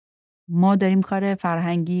ما داریم کار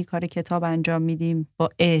فرهنگی، کار کتاب انجام میدیم با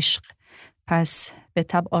عشق، پس به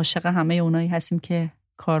طبع عاشق همه اونایی هستیم که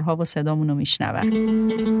کارها و صدامون رو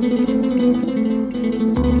میشنون.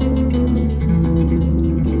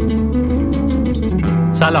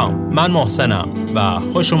 سلام، من محسنم و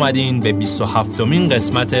خوش اومدین به 27مین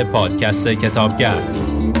قسمت پادکست کتابگر.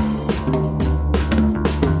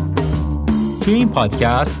 تو این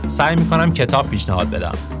پادکست سعی میکنم کتاب پیشنهاد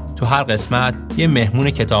بدم. تو هر قسمت یه مهمون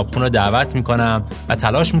کتابخون رو دعوت میکنم و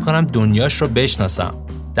تلاش میکنم دنیاش رو بشناسم.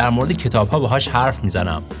 در مورد کتاب‌ها باهاش حرف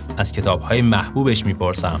میزنم، از کتاب‌های محبوبش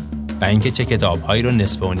میپرسم و اینکه چه کتاب‌هایی رو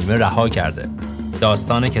نصف و نیمه رها کرده.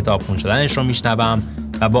 داستان کتابخون شدنش رو میشنوم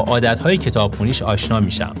و با عادت‌های کتابخونیش آشنا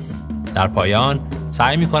میشم. در پایان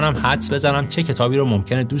سعی میکنم حدس بزنم چه کتابی رو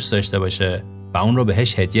ممکنه دوست داشته باشه و اون رو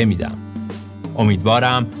بهش هدیه میدم.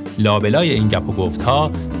 امیدوارم لابلای این گپ و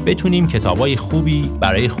گفت‌ها بتونیم کتابای خوبی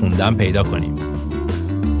برای خوندن پیدا کنیم.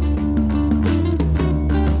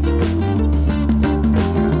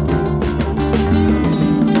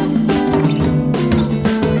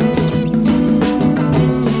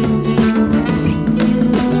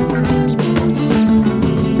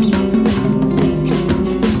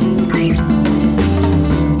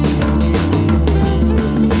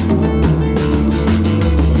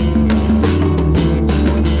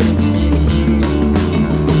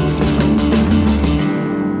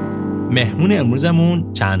 مهمون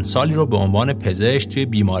امروزمون چند سالی رو به عنوان پزشک توی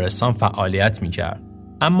بیمارستان فعالیت میکرد،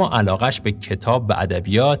 اما علاقش به کتاب و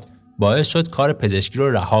ادبیات باعث شد کار پزشکی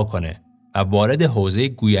رو رها کنه و وارد حوزه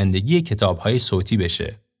گویندگی کتاب‌های صوتی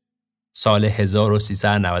بشه. سال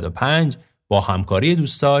 1395 با همکاری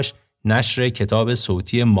دوستاش نشر کتاب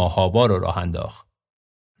صوتی ماه‌آوا رو راه انداخت.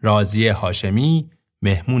 راضیه هاشمی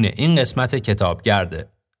مهمون این قسمت کتابگرده.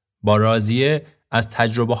 با راضیه از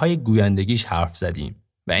تجربه‌های گویندگیش حرف زدیم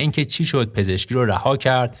و اینکه چی شد پزشکی رو رها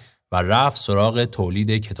کرد و رفت سراغ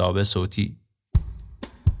تولید کتاب صوتی.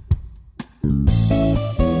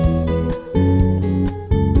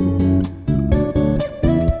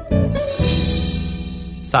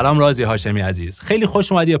 سلام راضیه هاشمی عزیز، خیلی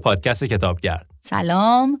خوش اومدی به پادکست کتابگر.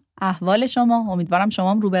 سلام، احوال شما؟ امیدوارم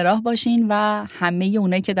شما هم رو به راه باشین و همه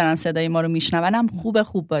اونایی که دارن صدای ما رو میشنون هم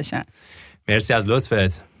خوب باشن. مرسی از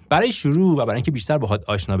لطفت. برای شروع و برای اینکه بیشتر باهات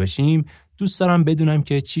آشنا بشیم دوست دارم بدونم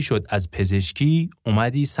که چی شد از پزشکی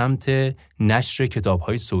اومدی سمت نشر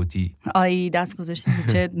کتاب‌های صوتی. آی دست گذاشتیم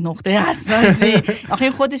چه نقطه حساسی.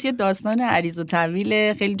 آخه خودش یه داستان عریض و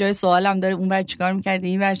طویله، خیلی جای سوالم داره اون ور چیکار می‌کردی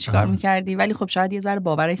این ور چیکار می‌کردی، ولی خب شاید یه ذره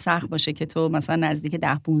باورش سخت باشه که تو مثلا نزدیک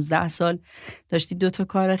 10-15 سال داشتی 2 تا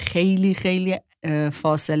کار خیلی خیلی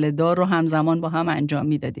فاصله دار رو همزمان با هم انجام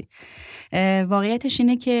میدادی. واقعیتش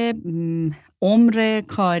اینه که عمر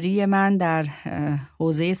کاری من در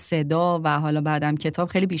حوزه صدا و حالا بعدم کتاب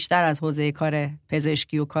خیلی بیشتر از حوزه کار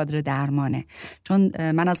پزشکی و کادر درمانه،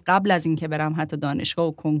 چون من از قبل از این که برم حتی دانشگاه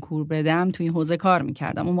و کنکور بدم توی این حوزه کار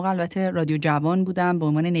میکردم. اون موقع البته رادیو جوان بودم، به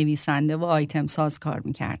عنوان نویسنده و آیتم ساز کار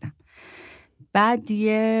میکردم. بعد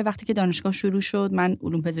وقتی که دانشگاه شروع شد من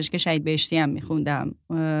علوم پزشکی شهید بهشتی هم میخوندم.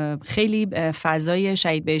 خیلی فضای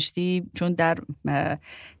شهید بهشتی چون در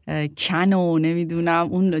کن و نمیدونم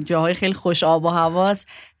اون جاهای خیلی خوش آب و هواست،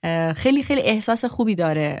 خیلی خیلی احساس خوبی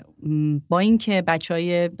داره، با اینکه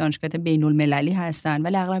بچهای دانشگاه بین المللی هستن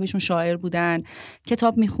ولی اغلبشون شاعر بودن،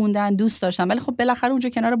 کتاب میخوندن، دوست داشتن، ولی خب بالاخره اونجا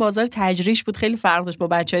کنار بازار تجریش بود، خیلی فرق داشت با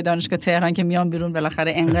بچهای دانشگاه تهران که میان بیرون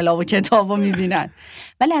بالاخره انقلاب و کتابو میبینن.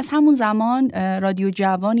 ولی از همون زمان رادیو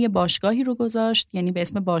جوان یه باشگاهی رو گذاشت، یعنی به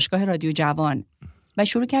اسم باشگاه رادیو جوان، و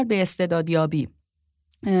شروع کرد به استعدادیابی.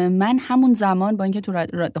 من همون زمان با اینکه تو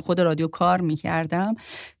خود رادیو کار میکردم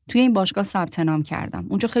توی این باشگاه ثبت نام کردم.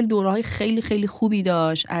 اونجا خیلی دوره‌های خیلی خیلی خوبی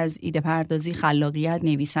داشت، از ایده پردازی، خلاقیت،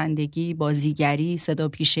 نویسندگی، بازیگری، صدا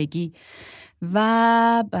پیشگی، و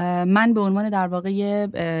من به عنوان در واقع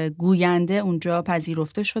گوینده اونجا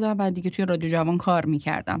پذیرفته شدم و دیگه توی رادیو جوان کار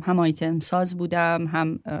میکردم. هم آیتم ساز بودم،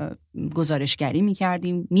 هم گزارشگری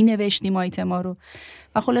میکردیم، مینوشتیم آیتما رو،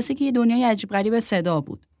 و خلاصه که یه دنیای عجیب غریب صدا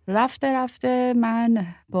بود. رفته من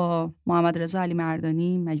با محمد رضا علی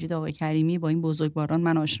مردانی، مجید آقای کریمی، با این بزرگواران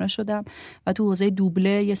من آشنا شدم و تو حوزه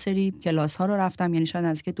دوبله یه سری کلاس ها رو رفتم. یعنی شاید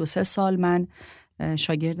از که 2-3 سال من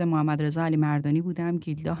شاگرد محمد رضا علی مردانی بودم،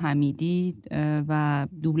 گیلدا حمیدی، و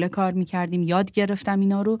دوبله کار میکردیم. یاد گرفتم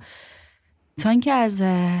اینا رو تا اینکه از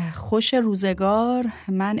خوش روزگار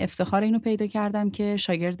من افتخار اینو پیدا کردم که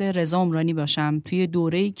شاگرد رضا عمرانی باشم توی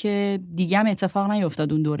دوره‌ای که دیگه هم اتفاق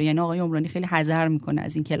نیفتاد اون دوره. یعنی آقای عمرانی خیلی حذر میکنه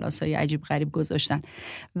از این کلاس‌های عجیب غریب گذاشتن،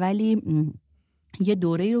 ولی یه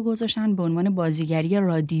دوره‌ای رو گذاشتن به عنوان بازیگری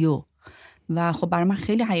رادیو و خب برای من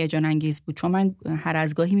خیلی هیجان انگیز بود، چون من هر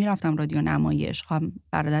از گاهی میرفتم رادیو نمایش. خب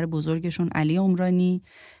برادر بزرگشون علی عمرانی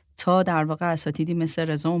تا در واقع اساتیدی مثل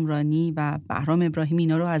رضا عمرانی و بهرام ابراهیمی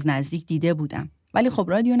اینا رو از نزدیک دیده بودم. ولی خب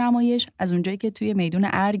رادیو نمایش از اونجایی که توی میدون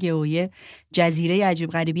ارگ و یه جزیره عجیب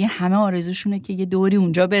غریبی، همه آرزوشونه که یه دوری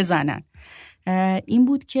اونجا بزنن. این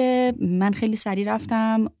بود که من خیلی سریع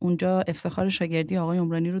رفتم اونجا، افتخار شاگردی آقای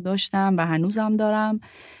عمرانی رو داشتم و هنوزم دارم.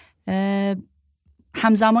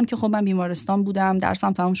 همزمان که خب من بیمارستان بودم،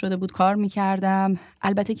 درسم تمام شده بود، کار میکردم.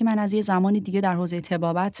 البته که من از یه زمانی دیگه در حوزه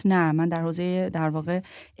طبابت نه، من در حوزه در واقع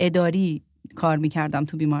اداری کار میکردم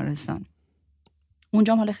تو بیمارستان.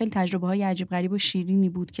 اونجا حالا خیلی تجربه های عجیب غریب و شیرینی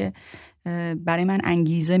بود که برای من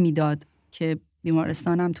انگیزه میداد که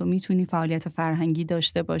بیمارستانم تو میتونی فعالیت فرهنگی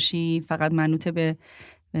داشته باشی، فقط منوط به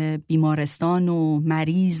بیمارستان و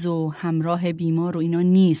مریض و همراه بیمار و اینا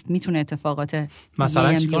نیست، میتونه اتفاقات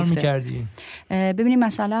مثلا چیکار میکردی؟ ببینیم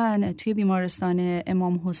مثلا توی بیمارستان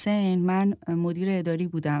امام حسین من مدیر اداری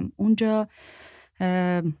بودم. اونجا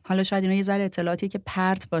حالا شاید اینا یه ذره اطلاعاتی که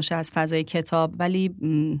پرت باشه از فضای کتاب، ولی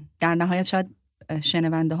در نهایت شاید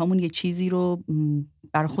شنونده هامون یه چیزی رو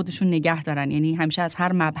برای خودشون نگه دارن، یعنی همیشه از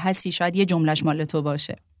هر مبحثی شاید یه جملهش مال تو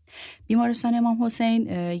باشه. بیمارستان امام حسین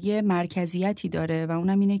یه مرکزیتی داره و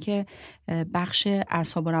اونم اینه که بخش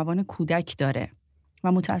اعصاب و روان کودک داره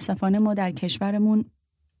و متاسفانه ما در کشورمون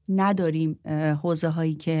نداریم حوزه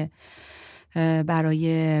هایی که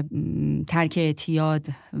برای ترک اعتیاد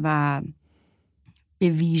و به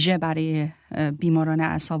ویژه برای بیماران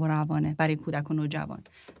اعصاب و روانه، برای کودک و نوجوان.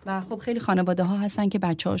 و خب خیلی خانواده ها هستن که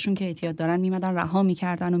بچه هاشون که اعتیاد دارن میمدن رها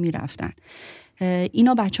میکردن و میرفتن.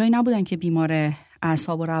 اینا بچه هایی نبودن که بیمار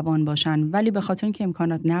اعصاب و روان باشن، ولی به خاطر اینکه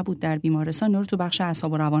امکانات نبود در بیمارستان رو تو بخش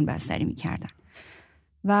اعصاب و روان بستری میکردن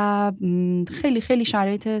و خیلی خیلی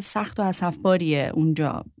شرایط سخت و اسفباریه.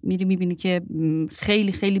 اونجا میری میبینی که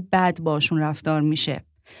خیلی خیلی بد باشون رفتار میشه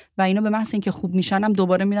و اینا به محض اینکه خوب میشن هم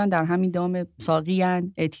دوباره میرن در همین دام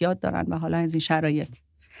ساقیان، اعتیاد دارن و حالا از این شرایط.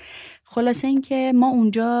 خلاصه این که ما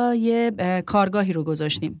اونجا یه کارگاهی رو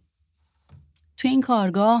گذاشتیم. توی این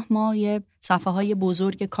کارگاه ما یه صفحه های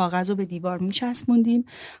بزرگ کاغذ رو به دیوار میچسبوندیم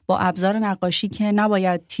با ابزار نقاشی که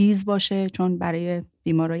نباید تیز باشه، چون برای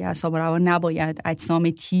بیمارای اعصاب و روان نباید اجسام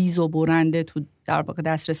تیز و برنده تو در واقع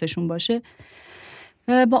دسترسشون باشه.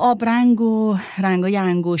 با آبرنگ و رنگای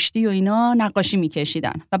انگشتی و اینا نقاشی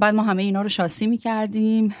میکشیدن و بعد ما همه اینا رو شاسی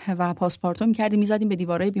میکردیم و پاسپارتو میکردیم، میزدیم به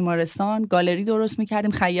دیوارهای بیمارستان، گالری درست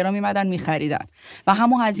میکردیم، خیرا میمدن میخریدن و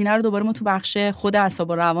همون هزینه رو دوباره ما تو بخش خود اعصاب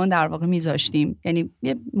و روان در واقع میذاشتیم. یعنی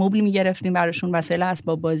یه مبلی میگرفتیم براشون، وسایل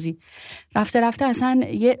اسباب بازی. رفته رفته اصلا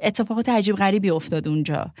یه اتفاقات عجیب غریبی افتاد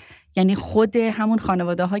اونجا. یعنی خود همون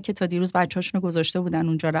خانواده ها که تا دیروز بچه‌هاشون رو گذاشته بودن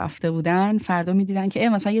اونجا رفته بودن، فردا می‌دیدن که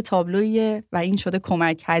مثلا یه تابلویی و این شده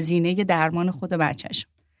کمک هزینه درمان خود بچه‌ش.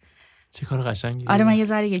 چه کار قشنگی. آره من یه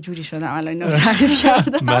ذره یه جوری شدم الان اینو تعریف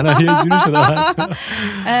کردم. من یه جوری شدم.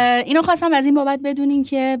 اینو خواستم از این بابت بدونین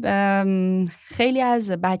که خیلی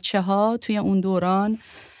از بچه‌ها توی اون دوران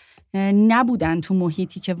نبودن تو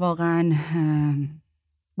محیطی که واقعاً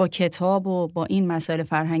با کتاب و با این مسائل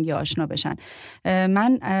فرهنگی آشنا بشن.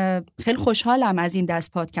 من خیلی خوشحالم از این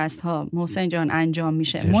دست پادکست ها محسن جان انجام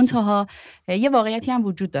میشه. منتها یه واقعیتی هم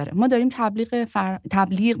وجود داره. ما داریم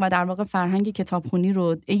تبلیغ و در واقع فرهنگ کتابخونی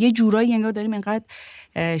رو یه جورایی انگار داریم اینقدر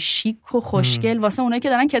شیک و خوشگل واسه اونایی که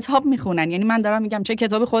دارن کتاب میخونن. یعنی من دارم میگم چه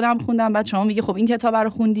کتابی خودم خوندم، بعد شما میگی خب این کتاب رو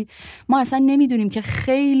خوندی. ما اصلا نمیدونیم که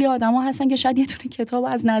خیلی آدما هستن که شاید یه دونه کتاب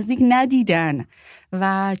از نزدیک ندیدن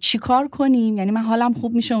و چیکار کنیم. یعنی من حالم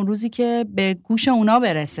خوب میشه اون روزی که به گوش اونا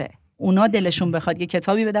برسه، اونا دلشون بخواد یه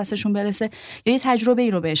کتابی به دستشون برسه یا یه تجربه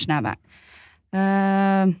ای رو بشنون.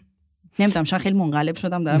 نمیدونم شاید خیلی منقلب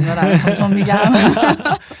شدم دارم براتون میگم.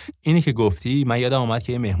 اینی که گفتی من یادم اومد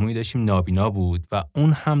که یه مهمونی داشتیم نابینا بود و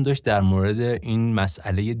اون هم داشت در مورد این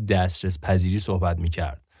مسئله دسترس پذیری صحبت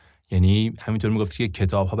میکرد. یعنی همینطور میگفت که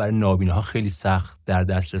کتاب‌ها برای نابیناها خیلی سخت در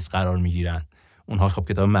دسترس قرار میگیرن. اونها خب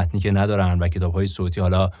کتاب متنی که ندارن و کتاب‌های صوتی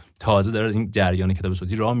حالا تازه داره این جریان کتاب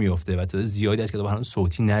صوتی راه میفته و تعداد زیادی از کتاب‌ها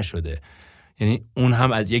صوتی نشده. یعنی اون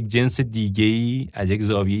هم از یک جنس دیگه‌ای، از یک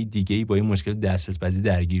زاویه دیگه‌ای با این مشکل دسترس پذیری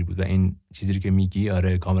درگیر بود و این چیزی که میگی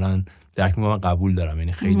آره کاملا درک می‌کنم، قبول دارم.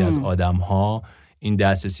 یعنی خیلی از آدم‌ها این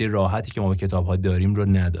دسترسی راحتی که ما به کتاب‌ها داریم رو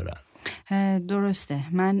ندارن. درسته.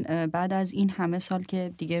 من بعد از این همه سال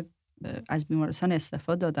که دیگه از بیمارستان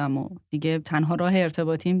استعفا دادم و دیگه تنها راه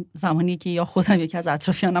ارتباطیم زمانی که یا خودم یکی از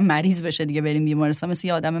اطرافیانم مریض بشه دیگه بریم بیمارستان مثل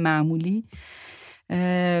یه آدم معمولی.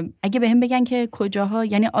 اگه بهم بگن که کجاها،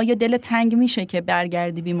 یعنی آیا دل تنگ میشه که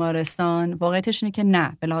برگردی بیمارستان، واقعیتش اینه که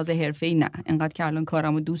نه، به لحاظ حرفه‌ای نه، انقدر که الان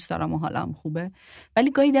کارمو دوست دارم و حالم خوبه،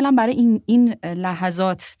 ولی گاهی دلم برای این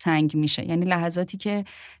لحظات تنگ میشه. یعنی لحظاتی که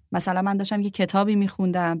مثلا من داشتم یه کتابی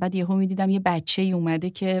میخوندم، بعد یهو میدیدم یه بچه‌ای اومده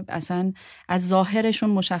که اصلا از ظاهرشون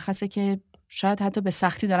مشخصه که شاید حتی به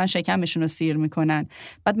سختی دارن شکمشون رو سیر میکنن.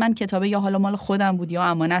 بعد من کتابه یا حالا مال خودم بود یا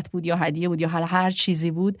امانت بود یا هدیه بود یا حالا هر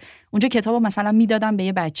چیزی بود، اونجا کتابو مثلا میدادم به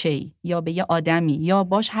یه بچه‌ای یا به یه آدمی یا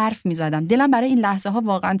باش حرف میزدم. دلم برای این لحظه ها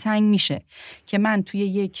واقعا تنگ میشه که من توی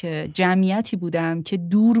یک جمعیتی بودم که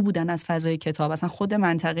دور بودن از فضای کتاب. اصلا خود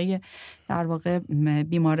منطقه در واقع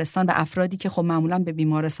بیمارستان و افرادی که خب معمولا به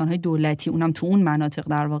بیمارستان‌های دولتی اونم تو اون مناطق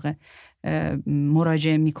در واقع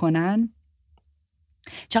مراجعه میکنن،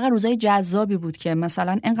 چقدر روزای جذابی بود که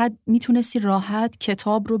مثلا انقدر میتونستی راحت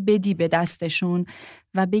کتاب رو بدی به دستشون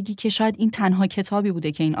و بگی که شاید این تنها کتابی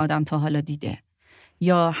بوده که این آدم تا حالا دیده،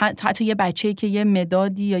 یا حتی یه بچه‌ای که یه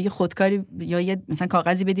مدادی یا یه خودکاری یا یه مثلا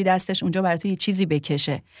کاغذی بدی دستش اونجا برای تو یه چیزی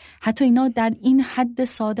بکشه. حتی اینا در این حد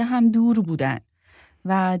ساده هم دور بودن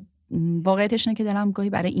و واقعیتش اینه که دلم گاهی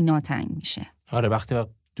برای اینا تنگ میشه. آره وقتی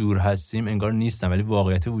دور هستیم انگار نیستم ولی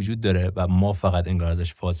واقعیت وجود داره و ما فقط انگار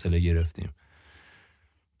ازش فاصله گرفتیم.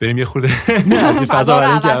 بریم یه خورده از این فضا رو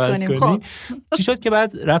عوض کنیم. چی شد که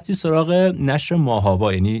بعد رفتی سراغ نشر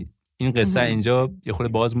ماه‌آوا؟ یعنی این قصه اینجا یه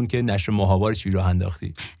خورده باز مون که نشر ماه‌آوا رو چی راه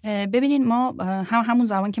انداختی؟ ببینین ما همون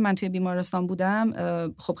زمان که من توی بیمارستان بودم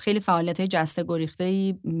خب خیلی فعالیت‌های جسته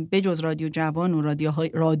گریخته‌ای به جز رادیو جوان و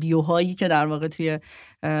رادیوهایی که در واقع توی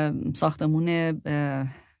ساختمون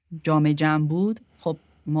جام جم بود، خب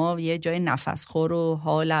ما یه جای نفسخور و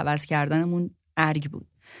حال عوض کردنمون ارگ بود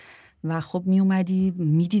و خب می اومدی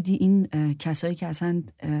می دیدی این کسایی که اصلا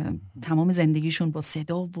تمام زندگیشون با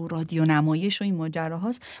صدا و رادیو نمایش و این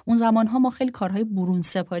ماجراهاست. اون زمانها ما خیلی کارهای برون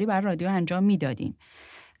سپاری برای رادیو انجام میدادیم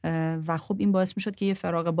و خب این باعث می شد که یه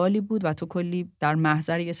فراغ بالی بود و تو کلی در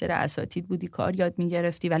محضر یه سری اساتید بودی، کار یاد می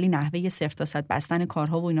گرفتی ولی نحوه 0 تا 100 بستن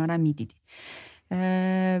کارها و اینا رو می دیدی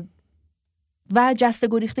و جسته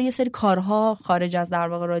گریخته یه سری کارها خارج از در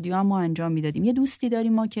واقع رادیو هم ما انجام میدادیم. یه دوستی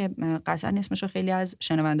داریم ما که قطعا اسمشو خیلی از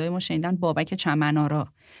شنونده‌های ما شنیدن، بابک چمن‌آرا،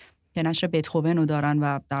 که نشر بتهوون رو دارن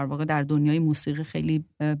و در واقع در دنیای موسیقی خیلی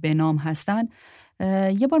بنام هستن.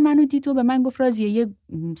 یه بار منو دید و به من گفت راضیه یه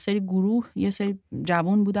سری گروه، یه سری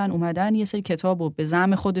جوان بودن اومدن یه سری کتابو به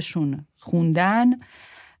زعم خودشون خوندن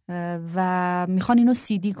و میخوان اینو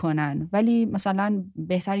CD کنن ولی مثلا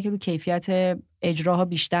بهتره که رو کیفیت اجراها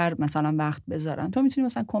بیشتر مثلا وقت بذارن، تو میتونی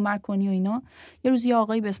مثلا کمک کنی و اینا. یه روز یه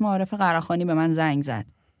آقایی به اسم عارف قراخانی به من زنگ زد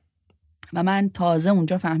و من تازه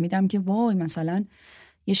اونجا فهمیدم که وای مثلا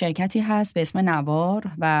یه شرکتی هست به اسم نوار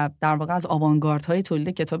و در واقع از آوانگاردهای تولید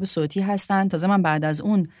کتاب صوتی هستن. تازه من بعد از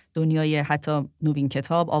اون دنیای حتی نوین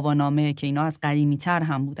کتاب، آوانامه که اینا از قدیمی تر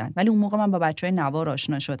هم بودن، ولی اون موقع من با بچهای نوار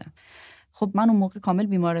آشنا شدم. خب من اون موقع کامل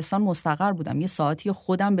بیمارستان مستقر بودم، یه ساعتی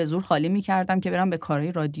خودم به زور خالی می‌کردم که برم به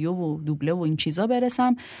کارهای رادیو و دوبله و این چیزا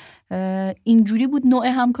برسم. اینجوری بود نوع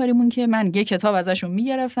همکاریمون که من یه کتاب ازشون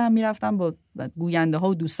میگرفتم میرفتم با گوینده ها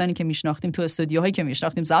و دوستانی که میشناختیم تو استودیوهایی که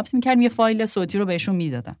میشناختیم ضبط می‌کردیم، یه فایل صوتی رو بهشون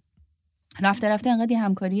میدادم. رفته رفته انقدر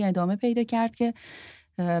همکاری ادامه پیدا کرد که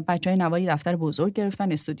بچهای نواری دفتر بزرگ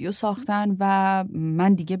گرفتن، استودیو ساختن و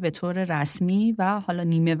من دیگه به طور رسمی و حالا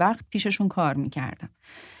نیمه وقت پیششون کار می‌کردم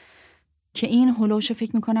که این هولوش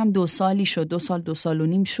فکر میکنم 2 سالی شد، 2 سال و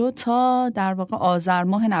نیم شد تا در واقع آذر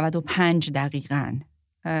ماه 95 دقیقاً.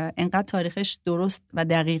 انقدر تاریخش درست و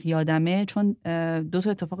دقیق یادمه چون 2 تا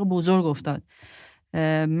اتفاق بزرگ افتاد.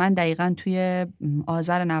 من دقیقاً توی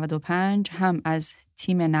آذر 95 هم از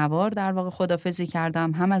تیم نوار در واقع خداحافظی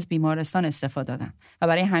کردم، هم از بیمارستان استفاده دادم و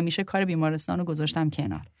برای همیشه کار بیمارستان رو گذاشتم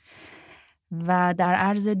کنار. و در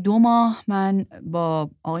عرض 2 ماه من با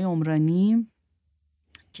آقای عمرانی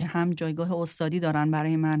که هم جایگاه استادی دارن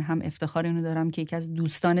برای من، هم افتخار اینو دارم که یکی از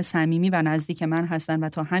دوستان صمیمی و نزدیک من هستن و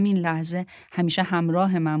تا همین لحظه همیشه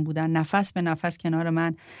همراه من بودن، نفس به نفس کنار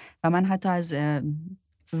من. و من حتی از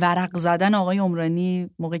ورق زدن آقای عمرانی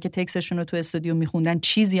موقعی که تکستشون رو تو استودیو میخوندن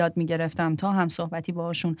چیز یاد میگرفتم، تا هم صحبتی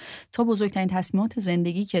باهاشون، تا بزرگترین تصمیمات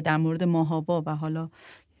زندگی که در مورد ماه‌آوا و حالا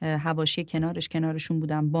حواشی کنارشون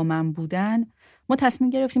بودن با من بودن. ما تصمیم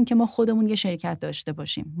گرفتیم که ما خودمون یه شرکت داشته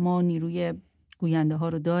باشیم. ما نیروی گوینده ها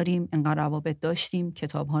رو داریم، انقدر روابط داشتیم،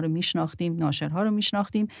 کتاب ها رو میشناختیم، ناشرها رو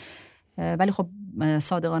میشناختیم، ولی خب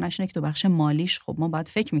صادقانه‌اش اینه که تو بخش مالیش خب ما باید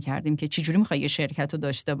فکر میکردیم که چجوری میخوای یه شرکت رو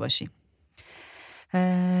داشته باشیم.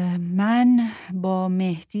 من با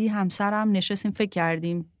مهدی همسرم نشستیم فکر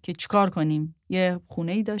کردیم که چیکار کنیم. یه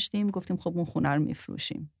خونه‌ای داشتیم، گفتیم خب اون خونه رو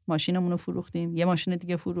میفروشیم. ماشینمون رو فروختیم، یه ماشین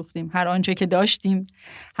دیگه فروختیم، هر آنچه که داشتیم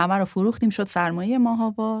همه رو فروختیم، شد سرمایه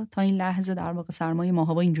ماه‌آوا. تا این لحظه در واقع سرمایه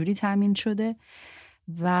ماه‌آوا اینجوری تامین شده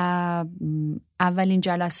و اولین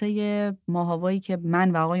جلسه ماه‌آوایی که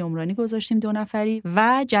من و آقای عمرانی گذاشتیم 2 نفری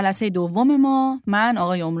و جلسه دوم ما من،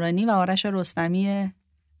 آقای عمرانی و آرش رستمی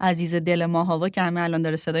عزیز دل ماه‌آوا که همه الان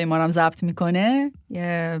داره صدای ما رو هم ضبط میکنه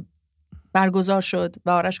برگزار شد و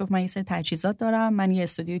آرش گفت من یه سری تجهیزات دارم. من یه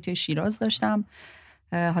استودیوی توی شیراز داشتم.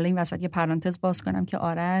 حالا این وسط یه پرانتز باز کنم که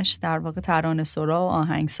آرش در واقع ترانه‌سرا و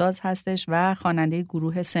آهنگساز هستش و خواننده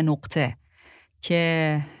گروه 3 نقطه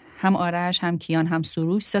که هم آرش هم کیان هم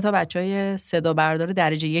سروش 3 تا بچهای صدا بردار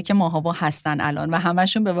درجه 1 ماهاوا هستن الان و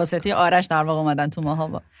همشون به واسطه آرش در واقع اومدن تو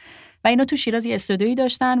ماهاوا و اینا تو شیراز یه استودیویی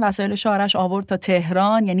داشتن. وسایلش آرش آورد تا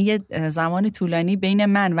تهران. یعنی یه زمان طولانی بین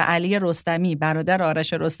من و علی رستمی برادر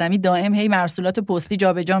آرش رستمی دائم هی مرسولات پستی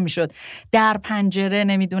جابجا میشد، در پنجره،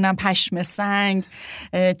 نمیدونم پشم سنگ،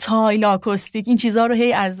 تایل آکوستیک، این چیزا رو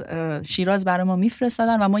هی از شیراز برای ما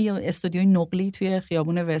میفرستادن و ما یه استودیوی نقلی توی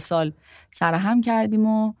خیابون وصال سرهم کردیم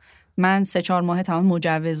و من 3-4 ماه تمام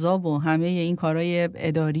مجوزا و همه این کارهای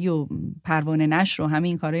اداری و پروانه نشر و همه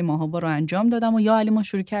این کارهای ماهاوا رو انجام دادم و یا علی ما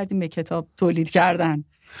شروع کردیم به کتاب تولید کردن.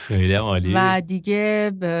 خیلی عالی. و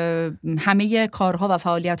دیگه همه کارها و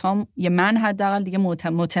فعالیتام یه من حداقل دیگه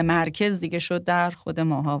متمرکز دیگه شد در خود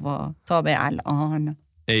ماهاوا تا به الان.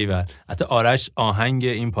 ایول. حتی آرش آهنگ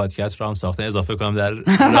این پادکست رو هم ساخته، اضافه کنم در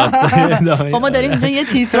راستای ادامه. ما داریم اینجا یه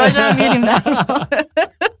تیتراژ هم می‌ریم در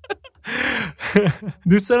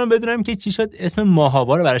دوست دارم بدونم که چی شد اسم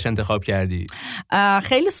ماهاوا رو براش انتخاب کردی؟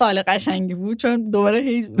 خیلی سوال قشنگی بود چون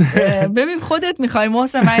دوباره ببین خودت میخوای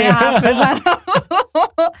محسن من یه حرف بزنم.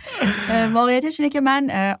 واقعیتش اینه که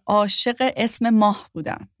من عاشق اسم ماه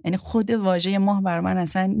بودم. یعنی خود واژه ماه برای من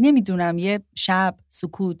اصلا نمیدونم یه شب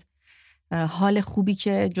سکوت، حال خوبی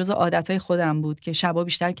که جزء عادتهای خودم بود که شبا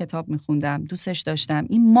بیشتر کتاب میخوندم، دوستش داشتم.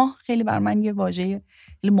 این ماه خیلی برای من یه واژه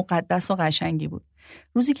خیلی مقدس و قشنگی بود.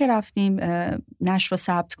 روزی که رفتیم نشر رو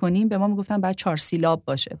ثبت کنیم به ما میگفتن باید 4 سیلاب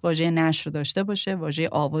باشه، واژه نشر داشته باشه، واژه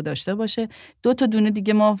آوا داشته باشه. 2 تا دونه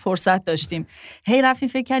دیگه ما فرصت داشتیم. هی رفتیم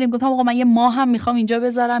فکر کردیم، گفتم آقا من یه ماه هم میخوام اینجا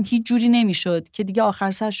بذارم. هیچ جوری نمیشد که دیگه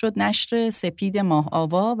آخر سر شد نشر سپید ماه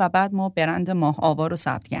آوا و بعد ما برند ماه آوا رو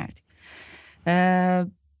ثبت کردیم.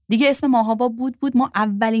 دیگه اسم ماهاوا بود. ما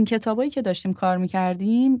اولین کتابایی که داشتیم کار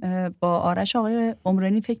میکردیم با آرش آقای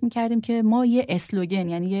عمرانی فکر میکردیم که ما یه اسلوگن،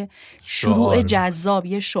 یعنی یه شروع جذاب،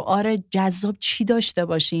 یه شعار جذاب چی داشته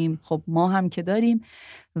باشیم. خب ما هم که داریم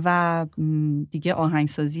و دیگه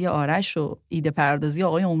آهنگسازی آرش و ایده پردازی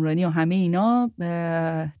آقای عمرانی و همه اینا،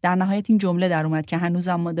 در نهایت این جمله در اومد که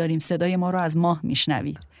هنوزم ما داریم صدای ما رو از ماه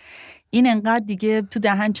میشنوید. این انقدر دیگه تو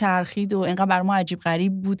دهن چرخید و انقدر بر ما عجیب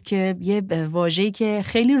غریب بود که یه واژه‌ای که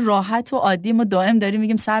خیلی راحت و عادی ما دائم داریم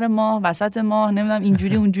میگیم سر ماه، وسط ماه، نمیدونم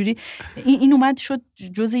اینجوری اونجوری، این اومد شد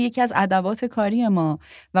جزء یکی از ادوات کاری ما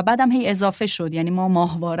و بعدم هی اضافه شد. یعنی ما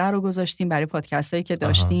ماهواره رو گذاشتیم برای پادکستایی که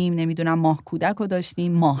داشتیم، نمیدونم ماه کودک رو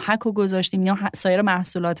داشتیم، ماهک رو گذاشتیم، یا سایر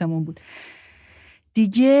محصولاتمون بود.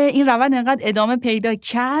 دیگه این روند انقدر ادامه پیدا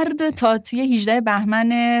کرد تا توی 18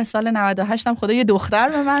 بهمن سال 98 هم خدا یه دختر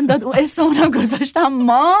به من داد، اون اسم اونم گذاشتم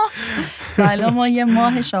ماه. حالا ما یه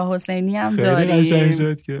ماه شاه حسینی هم داریم. خیلی قشنگ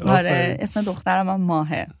شد که آره اسم دخترم هم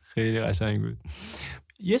ماهه. خیلی قشنگ بود.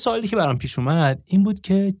 یه سوالی که برام پیش اومد این بود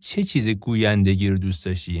که چه چیز گویندگی رو دوست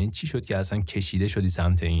داشتی؟ یعنی چی شد که اصلا کشیده شدی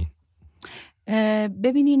سمت این؟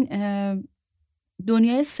 ببینین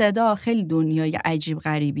دنیای صدا خیلی دنیای عجیب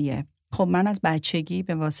غریبیه. خب من از بچگی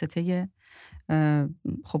به واسطه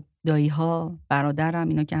خب دایی‌ها، برادرم،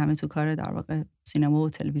 اینا که همه تو کار در واقع سینما و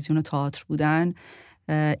تلویزیون و تئاتر بودن،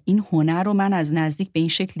 این هنر رو من از نزدیک به این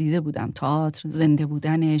شکل دیده بودم. تئاتر، زنده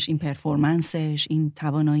بودنش، این پرفورمنسش، این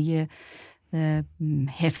توانایی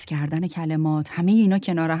حفظ کردن کلمات، همه اینا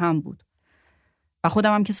کنار هم بود. و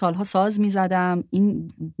خودم هم که سالها ساز می زدم،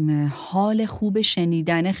 این حال خوب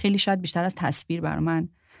شنیدن خیلی شاید بیشتر از تصویر برای من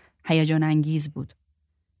هیجان انگیز بود.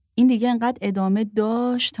 این دیگه انقدر ادامه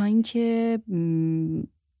داشت تا اینکه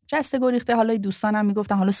جسته گریخته. حالا دوستانم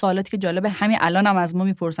میگفتن، حالا سوالاتی که جالبه همین الان هم از ما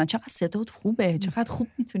میپرسن، چقدر صدات خوبه، چقدر خوب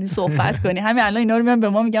میتونی صحبت کنی. همین الان اینا رو میان به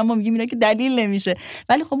ما میگن، ما میگیم اینا که دلیل نمیشه،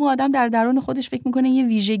 ولی خب اون آدم در درون خودش فکر میکنه یه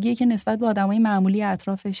ویژگیه که نسبت به آدمای معمولی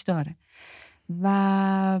اطرافش داره.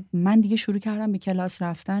 و من دیگه شروع کردم به کلاس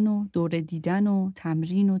رفتن و دوره دیدن و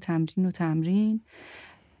تمرین و تمرین و تمرین.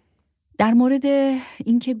 در مورد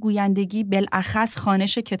اینکه گویندگی بالاخص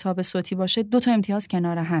خوانش کتاب صوتی باشه، 2 تا امتیاز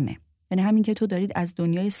کنار همه. یعنی همین که تو دارید از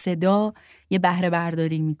دنیای صدا یه بهره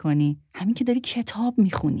برداری میکنی، همین که داری کتاب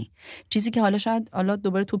میخونی، چیزی که حالا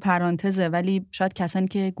دوباره تو پرانتزه، ولی شاید کسانی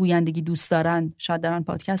که گویندگی دوست دارن، شاید دارن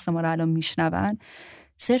پادکست ما رو الان میشنون،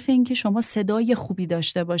 صرف این که شما صدای خوبی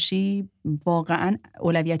داشته باشی واقعا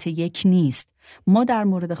اولویت 1 نیست. ما در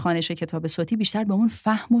مورد خوانش کتاب صوتی بیشتر به اون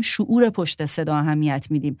فهم و شعور پشت صدا اهمیت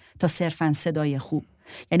میدیم تا صرفاً صدای خوب.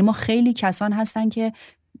 یعنی ما خیلی کسان هستن که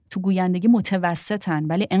تو گویندگی متوسطن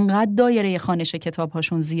ولی انقدر دایره خوانش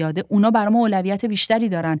کتاب‌هاشون زیاده، اونا برام اولویت بیشتری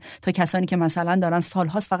دارن تا کسانی که مثلا دارن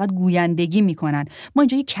سال‌هاست فقط گویندگی میکنن. ما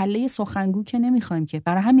اینجا یه کله سخنگو که نمیخوایم که.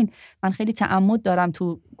 برای همین من خیلی تعمد دارم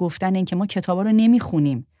تو گفتن این که ما کتابا رو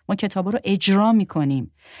نمیخونیم، ما کتابا رو اجرا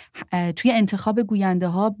میکنیم. توی انتخاب گوینده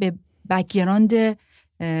ها به بک‌گراند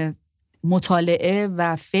مطالعه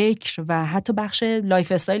و فکر و حتی بخش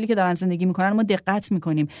لایف استایلی که دارن زندگی میکنن ما دقت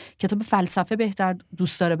میکنیم. کتاب فلسفه بهتر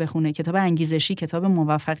دوست داره بخونه، کتاب انگیزشی، کتاب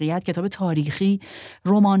موفقیت، کتاب تاریخی،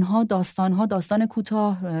 رمان‌ها، داستان‌ها، داستان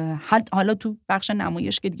کوتاه، حالا تو بخش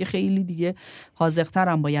نمایش که دیگه خیلی دیگه حاذق‌تر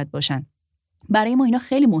هم باید باشن. برای ما اینا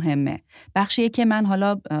خیلی مهمه. بخشیه که من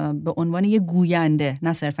حالا به عنوان یه گوینده،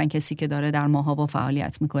 نه صرفاً کسی که داره در ماهوا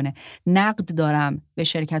فعالیت میکنه، نقد دارم به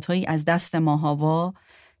شرکت‌هایی از دست ماهوا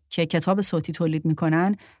که کتاب صوتی تولید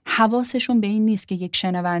میکنن. حواسشون به این نیست که یک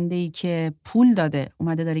شنونده‌ای که پول داده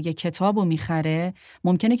اومده داره یک کتابو میخره،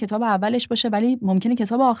 ممکنه کتاب اولش باشه ولی ممکنه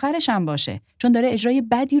کتاب آخرش هم باشه، چون داره اجرای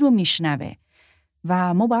بدی رو میشنوه.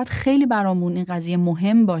 و ما باید خیلی برامون این قضیه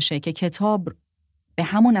مهم باشه که کتاب به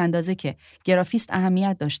همون اندازه که گرافیست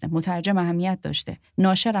اهمیت داشته، مترجم اهمیت داشته،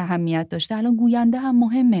 ناشر اهمیت داشته، الان گوینده هم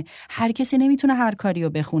مهمه. هر کسی نمیتونه هر کاری رو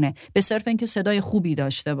بخونه به صرف اینکه صدای خوبی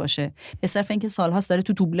داشته باشه، به صرف اینکه سالهاست داره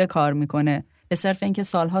تو دوبله کار میکنه، به صرف اینکه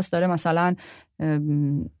سالهاست داره مثلا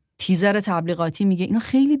تیزر تبلیغاتی میگه. اینا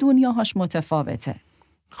خیلی دنیاهاش متفاوته.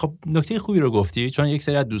 خب نکته خوبی رو گفتی، چون یک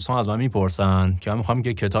سری از دوستان از من میپرسن که من میخوام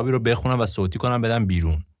که کتابی رو بخونم و صوتی کنم بدم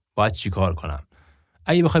بیرون، باید چیکار کنم؟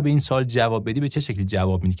 اگه بخوای به این سوال جواب بدی به چه شکلی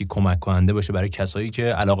جواب میدی که کمک کننده باشه برای کسایی که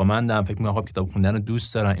علاقه‌مندن، فکر می‌کنن کتاب خوندن رو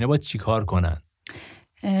دوست دارن، اینا باید چیکار کنن؟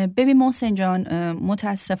 ببین محسن جان،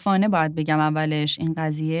 متاسفانه باید بگم اولش این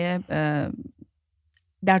قضیه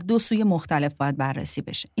در دو سوی مختلف باید بررسی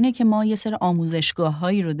بشه. اینه که ما یه سری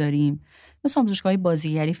آموزشگاه‌هایی رو داریم، مثل آموزشگاه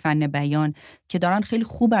بازیگری، فن بیان، که دارن خیلی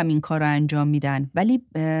خوبم این کار رو انجام میدن، ولی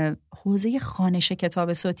حوزه خوانش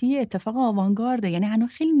کتاب صوتی اتفاق آوانگارده، یعنی هنوز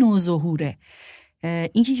خیلی نوظهوره.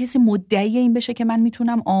 اینکه کسی مدعی این بشه که من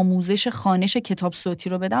میتونم آموزش خوانش کتاب صوتی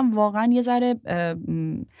رو بدم واقعا یه ذره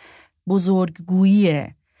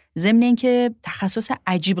بزرگگوییه. ضمن اینکه تخصص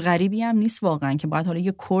عجیب غریبی هم نیست واقعا که باید حالا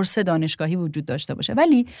یه کورس دانشگاهی وجود داشته باشه،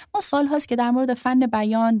 ولی ما سال هاست که در مورد فن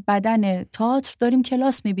بیان، بدن، تئاتر داریم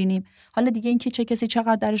کلاس میبینیم. حالا دیگه اینکه چه کسی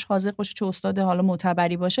چقدر درش حاذق باشه، چه استاد حالا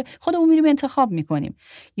معتبری باشه، خودمون میریم انتخاب میکنیم.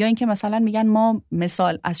 یا اینکه مثلا میگن ما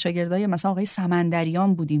مثال از شاگردای مثلا آقای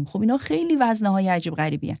سمندریان بودیم، خب اینا خیلی وزنه‌های عجیب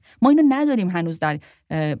غریبیه، ما اینو نداریم هنوز در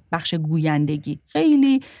بخش گویندگی.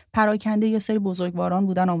 خیلی پراکنده یه سری بزرگواران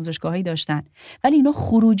بودن، آموزشگاهایی داشتن، ولی اینا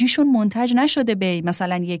خروجیشون منتج نشده به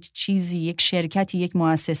مثلا یک چیزی، یک شرکتی، یک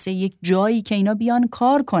مؤسسه، یک جایی که اینا بیان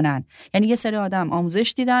کار کنن. یعنی یه سری آدم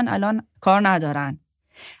آموزش دیدن الان کار ندارن.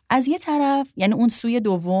 از یه طرف یعنی اون سوی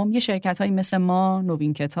دوم، یه شرکت‌هایی مثل ما،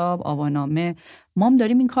 نوین کتاب، آوانامه، ما هم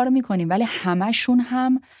داریم این کارو میکنیم، ولی همشون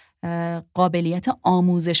هم قابلیت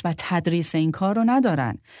آموزش و تدریس این کار رو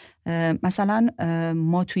ندارن. مثلا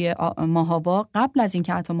ما توی ماهوا، قبل از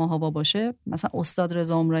اینکه حتی ماهوا باشه، مثلا استاد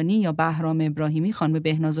رضا عمرانی یا بهرام ابراهیمی، خانم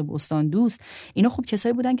بهناز بستان دوست، اینا خوب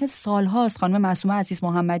کسایی بودن که سالهاست، خانم معصومه عزیز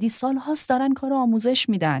محمدی سالهاست دارن کار آموزش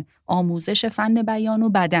میدن، آموزش فن بیان و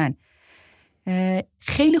بدن.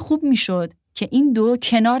 خیلی خوب میشد که این دو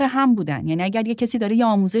کنار هم بودن. یعنی اگر یه کسی داره یه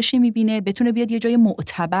آموزشی میبینه، بتونه بیاد یه جای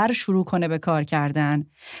معتبر شروع کنه به کار کردن،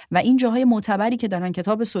 و این جاهای معتبری که دارن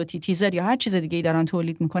کتاب صوتی، تیزر یا هر چیز دیگه‌ای دارن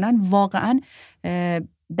تولید میکنن، واقعاً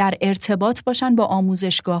در ارتباط باشن با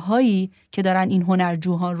آموزشگاه‌هایی که دارن این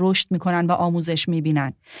هنرجوها رشد میکنن و آموزش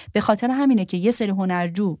میبینن. به خاطر همینه که یه سری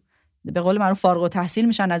هنرجو به قول معروف فارغ التحصیل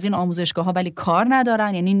میشن از این آموزشگاه‌ها ولی کار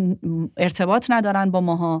ندارن، یعنی ارتباط ندارن با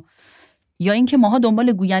ماها، یا اینکه ماها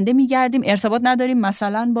دنبال گوینده میگردیم، ارتباط نداریم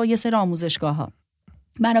مثلا با یه سری آموزشگاه‌ها.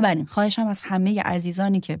 بنابراین خواهشم از همه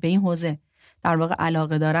عزیزانی که به این حوزه در واقع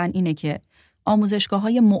علاقه دارن اینه که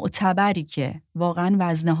آموزشگاه‌های معتبری که واقعاً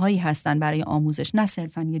وزنه‌هایی هستن برای آموزش، نه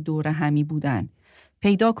صرفاً یه دوره همی بودن،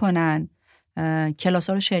 پیدا کنن،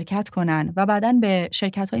 کلاس‌ها رو شرکت کنن و بعداً به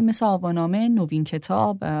شرکت‌هایی مثل آوانامه، نوین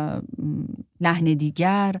کتاب، لحن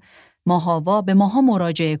دیگر، ماهوا، به ماها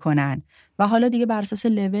مراجعه کنن و حالا دیگه بر اساس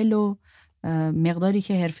لول و مقداری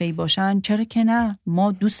که حرفه‌ای باشن، چرا که نه،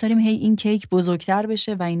 ما دوست داریم هی این کیک بزرگتر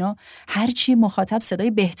بشه و اینا، هرچی مخاطب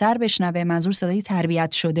صدای بهتر بشنوه، منظور صدای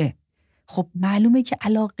تربیت شده، خب معلومه که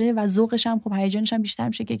علاقه و ذوقش هم، خب هیجانش هم بیشتر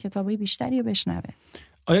میشه که کتابای بیشتری رو بشنوه.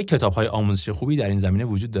 آیا کتاب‌های آموزشی خوبی در این زمینه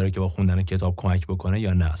وجود داره که با خوندن کتاب کمک بکنه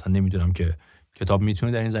یا نه؟ اصلا نمیدونم که کتاب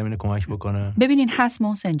میتونه در این زمینه کمک بکنه. ببینین هست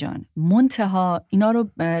محسن جان، منتها اینا رو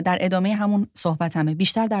در ادامه همون صحبتمه،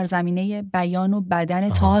 بیشتر در زمینه بیان و بدن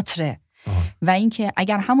تئاتر. و اینکه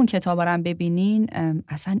اگر همون کتابا رو ببینین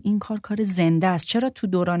اصلا این کار زنده است. چرا تو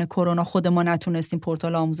دوران کرونا خود ما نتونستیم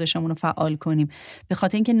پورتال آموزشمون رو فعال کنیم؟ به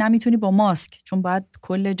خاطر اینکه نمیتونی با ماسک، چون باید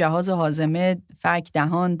کل جهاز هاضمه، فک،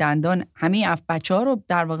 دهان، دندان، همه بچه‌ها رو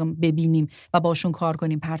در واقع ببینیم و باشون کار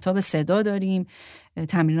کنیم. پرتاب صدا داریم،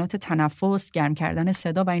 تمرینات تنفس، گرم کردن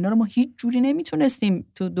صدا و اینا رو ما هیچ جوری نمیتونستیم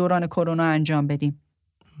تو دوران کرونا انجام بدیم.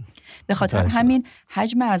 به خاطر همین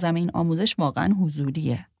حجم اعظم این آموزش واقعا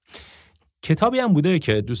حضوریه. کتابی هم بوده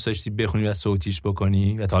که دوست داشتی بخونی و صوتیش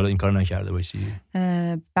بکنی و تا حالا این کارو نکرده باشی؟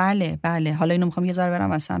 بله. حالا اینو میخوام یه ذره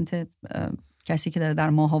برم از سمت کسی که داره در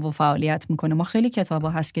ماهاوا فعالیت میکنه. ما خیلی کتابا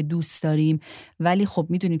هست که دوست داریم، ولی خب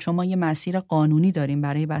میدونید چون ما یه مسیر قانونی داریم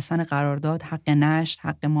برای بستن قرارداد، حق نشر،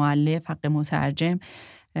 حق مؤلف، حق مترجم،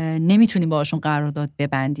 نمیتونیم باهاشون قرارداد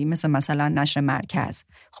ببندیم. مثلا نشر مرکز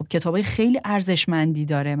خب کتابای خیلی ارزشمندی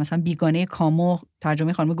داره، مثلا بیگانه کامو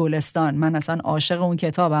ترجمه خانم گلستان، من مثلا عاشق اون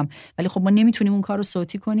کتابم، ولی خب ما نمیتونیم اون کارو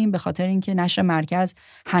صوتی کنیم به خاطر اینکه نشر مرکز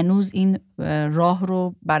هنوز این راه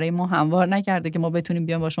رو برای ما هموار نکرده که ما بتونیم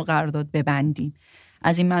بیام باشون قرارداد ببندیم.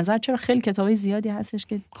 از این منظر چرا خیلی کتابای زیادی هستش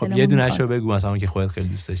که خب یه دونه‌ش رو بگو مثلا که خودت خیلی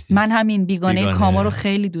دوست داشتی. من همین بیگانه کامو رو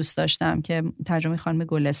خیلی دوست داشتم که ترجمه خانم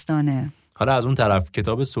گلستانه. حالا از اون طرف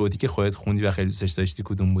کتاب صوتی که خودت خوندی و خیلی دوستش داشتی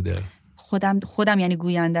کدوم بوده؟ خودم یعنی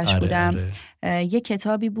گویندش بودم. یه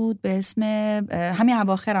کتابی بود به اسم همین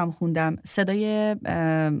اواخرم خوندم، صدای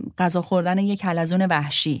غذا خوردن یک حلزون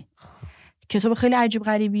وحشی. کتاب خیلی عجیب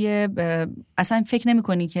غریبیه، اصلا فکر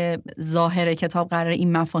نمی‌کنی که ظاهر کتاب قراره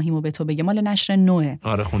این مفاهیمو به تو بگه. مال نشر نوئه.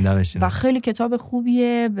 آره خوندمش و خیلی کتاب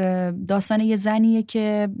خوبیه. داستان یه زنیه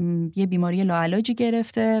که یه بیماری لاعلاجی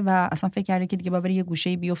گرفته و اصلا فکر کرده که دیگه باید یه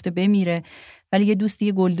گوشه‌ای بیفته بمیره، ولی یه دوستی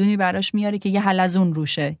یه گلدونی براش میاره که یه حلزون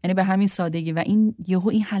روشه، یعنی به همین سادگی، و این یهو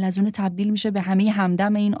این حلزون تبدیل میشه به همه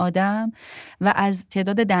همدم این آدم و از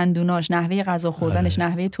تعداد دندوناش، نحوه غذا خوردنش،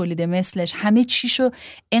 نحوه تولید مثلش، همه چیشو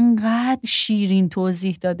انقدر شیرین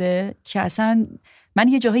توضیح داده که اصلا من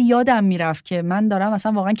یه جاهای یادم میرفت که من دارم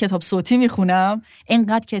مثلا واقعا کتاب صوتی میخونم،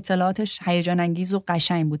 اینقدر که اطلاعاتش هیجان انگیز و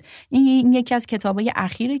قشنگ بود. این یکی از کتابای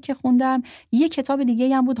اخیره که خوندم. یه کتاب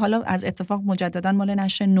دیگه هم بود، حالا از اتفاق مجددا مال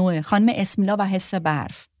نشر نوئه، خانم اسمیلا و حس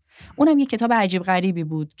برف. اونم یه کتاب عجیب غریبی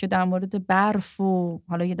بود که در مورد برف و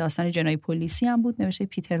حالا یه داستان جنایی پلیسی هم بود، نوشته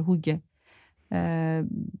پیتر هوگه.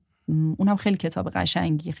 اونم خیلی کتاب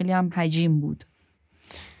قشنگی، خیلی هم حجیم بود.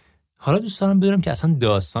 حالا دوست دارم بدونم که اصلا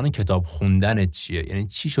داستان کتاب خوندن چیه؟ یعنی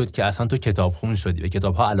چی شد که اصلا تو کتاب خون شدی و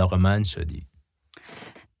کتاب‌ها علاقه‌مند شدی؟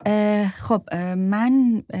 خب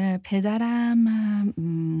من پدرم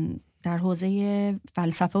در حوزه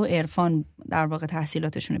فلسفه و عرفان در واقع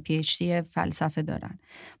تحصیلاتشون PhD فلسفه دارن.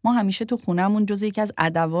 ما همیشه تو خونمون جز یکی از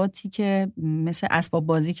ادواتی که مثل اسباب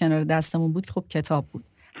بازی کنار دستمون بود خب کتاب بود.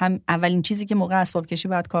 هم اولین چیزی که موقع اسباب کشی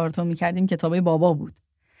بعد کارتون می‌کردیم کتابای بابا بود.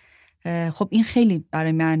 خب این خیلی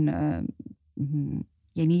برای من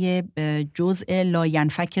یعنی یه جزء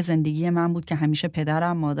لاینفک زندگی من بود که همیشه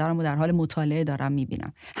پدرم، مادرم رو در حال مطالعه دارم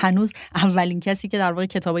میبینم. هنوز اولین کسی که در واقع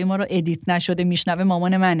کتابای ما رو ادیت نشده میشنوه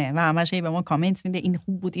مامان منه و همش به ما کامنت میده این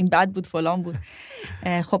خوب بود، این بد بود، فلان بود.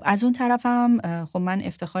 خب از اون طرفم خب من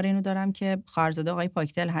افتخار اینو دارم که خواهرزاده آقای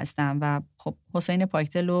پاکتل هستم و خب حسین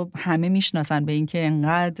پاکتل رو همه میشناسن به اینکه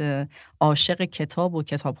انقدر عاشق کتاب و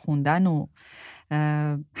کتاب خوندن و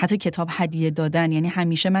حتی کتاب هدیه دادن. یعنی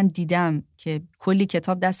همیشه من دیدم که کلی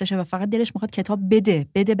کتاب دستشه و فقط دلش میخواد کتاب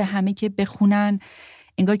بده به همه که بخونن،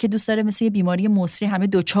 انگار که دوست داره مثل یه بیماری مصری همه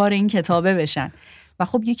دوچار این کتابه بشن. و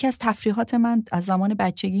خب یکی از تفریحات من از زمان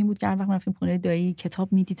بچگی این بود که هر وقت رفتیم خونه دایی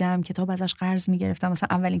کتاب میدیدم، کتاب ازش قرض میگرفتم. مثلا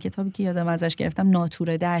اولین کتابی که یادم ازش گرفتم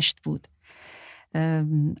ناطور دشت بود.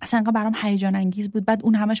 اصلا انقدر برام هیجان انگیز بود. بعد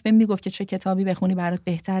اون همش بهم میگفت که چه کتابی بخونی برات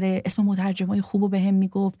بهتره، اسم مترجمای خوبو بهم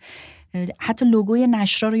میگفت. حتی لوگوی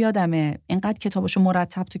نشرا رو یادمه، اینقدر کتاباشو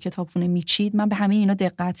مرتب تو کتابخونه میچید، من به همه اینا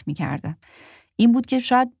دقت میکردم. این بود که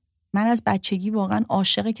شاید من از بچگی واقعا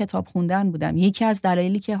عاشق کتاب خوندن بودم. یکی از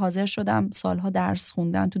دلایلی که حاضر شدم سالها درس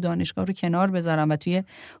خوندن تو دانشگاه رو کنار بذارم و توی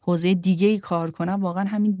حوزه دیگه‌ای کار کنم واقعا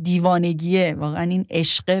همین دیوانگیه، واقعا این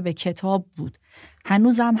عشق به کتاب بود.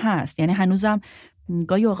 هنوزم هست، یعنی هنوزم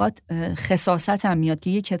گاهی اوقات خصاصتم میاد که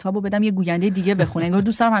یه کتابو بدم یه گوینده دیگه بخونه، انگار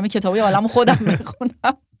دوست دارم همه کتابای عالمو خودم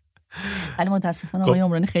بخونم. ولی متاسفانه آقای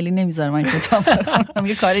عمرانی خیلی نمیذاره من کتاب بخونم،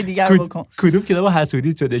 یه کار دیگه رو بکنم. کدوم کتابو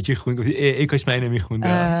حسودی شده که خوند گفتی ای کاش من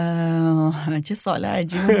نمیخوندم؟ چه سوال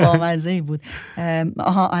عجیب و بامزه‌ای بود.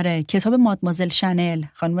 آره کتاب مادمازل شانل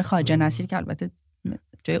خانم خواجه نصیر که البته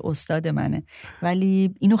جای استاد منه،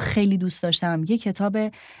 ولی اینو خیلی دوست داشتم. یه کتاب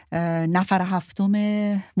نفر هفتم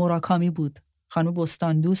موراکامی بود، خانم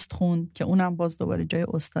بستان دوست خوند که اونم باز دوباره جای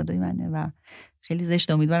استادای منه و خیلی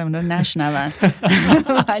زشت، امیدوارم اینا رو نشنون.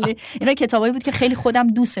 ولی اینا کتابایی بود که خیلی خودم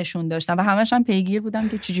دوستشون داشتم و همش هم پیگیر بودم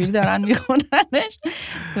که چجوری دارن میخوننش،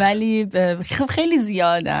 ولی خیلی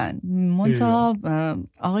زیادن. منتها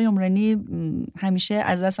آقای عمرانی همیشه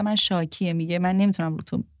از دست من شاکیه، میگه من نمیتونم رو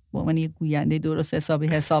تو به عنوان یه گوینده درست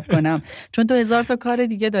حساب کنم چون تو 1000 تا کار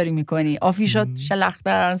دیگه داری میکنی، آفیشات شلخته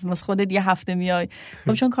است، مثلا خودت یه هفته میای،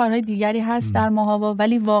 خب چون کارهای دیگری هست در ماها.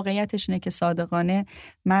 ولی واقعیتش اینه که صادقانه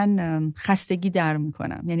من خستگی در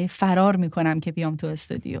میکنم، یعنی فرار میکنم که بیام تو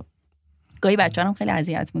استودیو. گاهی بچه‌ام خیلی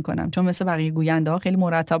اذیت میکنم چون مثل بقیه گوینده ها خیلی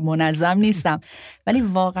مرتب منظم نیستم، ولی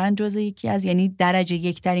واقعا جزء یکی از یعنی درجه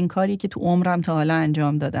یک ترین کاری که تو عمرم تا حالا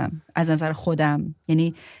انجام دادم از نظر خودم،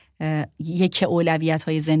 یعنی یک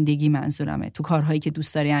اولویت‌های زندگی منظورمه، تو کارهایی که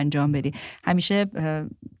دوست داری انجام بدی. همیشه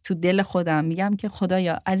تو دل خودم میگم که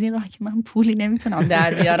خدایا از این راه که من پولی نمیتونم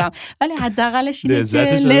در بیارم ولی حداقلش اینه که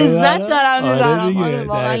لذت دارم میبرم. آره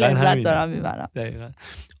واقعا لذت دارم میبرم. دقیقاً.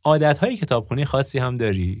 عادت‌های کتابخونی خاصی هم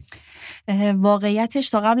داری؟ واقعیتش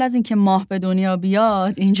تا قبل از اینکه ماه به دنیا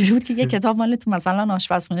بیاد اینجوری بود که یه کتاب مال تو مثلا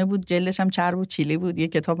آشپزخونه بود، جلدش هم چرب و چیلی بود، یه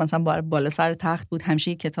کتاب مثلا بالا سر تخت بود،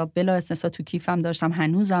 همیشه یه کتاب بلا استثنا تو کیفم داشتم،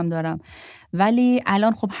 هنوزم دارم. ولی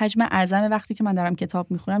الان خب حجم اعظم وقتی که من دارم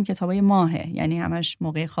کتاب میخونم کتابای ماهه، یعنی همش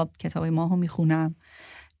موقع خواب کتابای ماهو میخونم.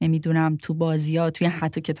 نمیدونم تو بازی‌ها، توی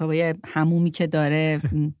حتی کتابای حمومی که داره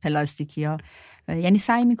پلاستیکی‌ها، یعنی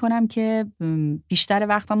سعی میکنم که بیشتر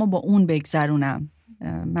وقتمو با اون بگذرونم.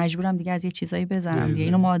 مجبورم دیگه از یه چیزایی بزنم دیگه.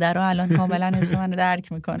 اینو مادرها الان کاملا اسم منو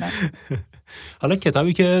درک میکنن. حالا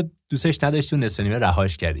کتابی که دوستش نداشتی و نصف نیمه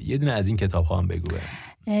رهاش کردی، یه دونه از این کتاب‌ها هم بگو.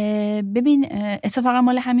 ببین اتفاقا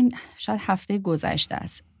مال همین شاید هفته گذشته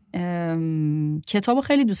است. کتابو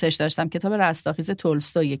خیلی دوستش داشتم، کتاب رستاخیز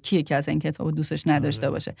تولستوی. کیه که از این کتابو دوستش نداشته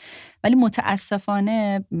باشه؟ ولی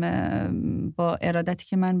متاسفانه با ارادتی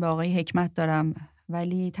که من به آقای حکمت دارم،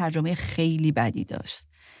 ولی ترجمه خیلی بدی داشت،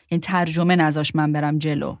 یعنی ترجمه نذاش من برم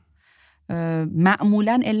جلو.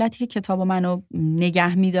 معمولاً علتی که کتابو منو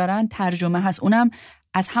نگه میدارن ترجمه هست، اونم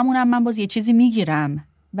از همونم من باز یه چیزی میگیرم،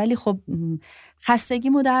 ولی خب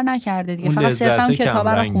خستگیمو در نکرده دیگه، فقط صرفا کتاب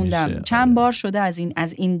رو خوندم. چند بار شده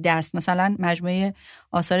از این دست، مثلا مجموعه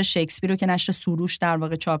آثار شکسپیر رو که نشر سروش در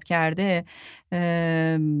واقع چاپ کرده،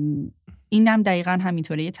 اینم دقیقاً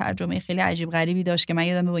همینطوره، یه ترجمه خیلی عجیب غریبی داشت که من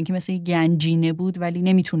یادمه با اینکه مثل یه گنجینه بود ولی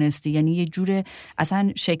نمیتونستی، یعنی یه جوره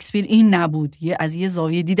اصلا شکسپیر این نبود، از یه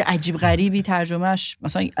زاویه دید عجیب غریبی ترجمهش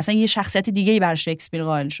اصلا یه شخصیت دیگه‌ای بر شکسپیر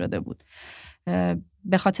قائل شده بود.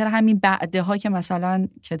 به خاطر همین بعدها که مثلا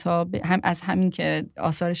کتاب از همین که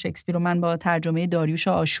آثار شکسپیر رو من با ترجمه داریوش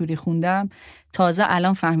آشوری خوندم، تازه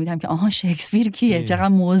الان فهمیدم که آها شکسپیر کیه، چقدر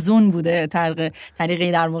موزون بوده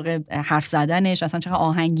طریقه در واقع حرف زدنش، اصلا چقدر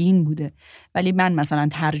آهنگین بوده. ولی من مثلا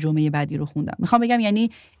ترجمه بدی رو خوندم. میخوام بگم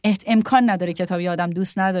یعنی امکان نداره کتابی آدم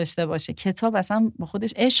دوست نداشته باشه، کتاب اصلا با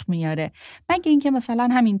خودش عشق میاره، مگه اینکه مثلا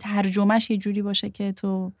همین ترجمهش یه جوری باشه که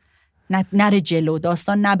تو نره جلو،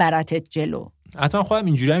 داستان نبرتت جلو. حتما خودم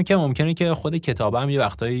اینجوری هم که ممکنه که خود کتابم یه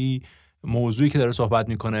وقتایی موضوعی که داره صحبت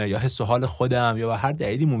میکنه یا حس و حال خودم یا به هر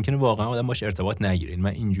دلیلی ممکنه واقعا آدم باش ارتباط نگیره.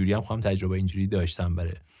 من اینجوری هم خودم تجربه اینجوری داشتم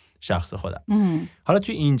برای شخص خودم. حالا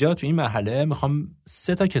تو این مرحله میخوام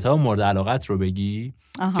 3 تا کتاب مورد علاقت رو بگی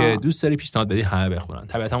که دوست داری پیشنهاد بدی همه بخونن.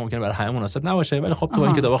 طبعا ممکنه برای همه مناسب نباشه، ولی خب تو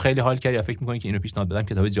این کتابا خیلی حال کردی یا فکر می‌کنی که اینو پیشنهاد بدم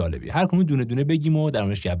کتاب جالبی، هر کدوم دونه دونه بگیم و در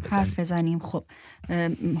موردش گپ بزنیم. حرف بزنیم. خب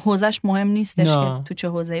حوزش مهم نیستش که تو چه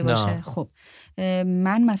حوزه‌ای باشه. خب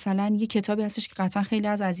من مثلا یه کتابی هستش که قطعا خیلی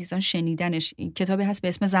از عزیزان شنیدنش، کتابی هست به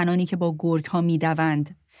اسم زنانی که با گرگ‌ها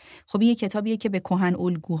میدوند. خب یه کتابیه که به کهن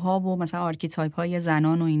الگوها و مثلا آرکیتایپ‌های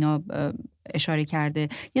زنان و اینا اشاره کرده.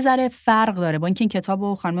 یه ذره فرق داره با اینکه این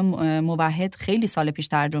کتابو خانم موحد خیلی سال پیش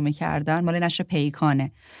ترجمه کردن، مال نشر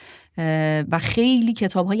پیکانه و خیلی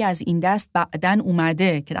کتاب‌های از این دست بعدن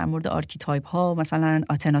اومده که در مورد آرکیتایپ ها، مثلا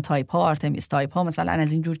آتنا تایپ ها، آرتمیس تایپ ها، مثلا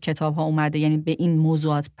از این جور کتاب ها اومده، یعنی به این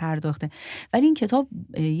موضوعات پرداخته. ولی این کتاب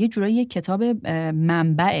یه جورایی یه کتاب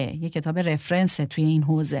منبعه، یه کتاب رفرنس توی این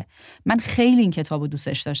حوزه. من خیلی این کتابو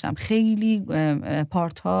دوستش داشتم، خیلی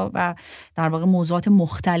پارت ها و در واقع موضوعات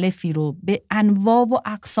مختلفی رو به انواع و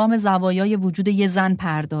اقسام زوایای وجود یه زن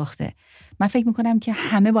پرداخته. من فکر میکنم که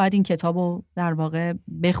همه باید این کتابو در واقع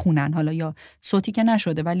بخونن، حالا یا صوتی که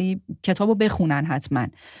نشده ولی کتابو بخونن حتما،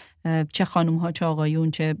 چه خانوم‌ها چه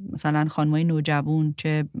آقایون، چه مثلا خانم‌های نوجوان،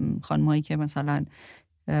 چه خانم‌هایی که مثلا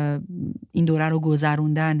این دوره رو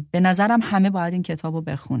گذروندن. به نظرم همه باید این کتابو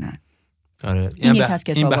بخونن. آره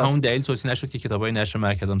این به همون دلیل صوتی نشد که کتابای نشر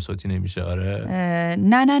مرکزم صوتی نمیشه. آره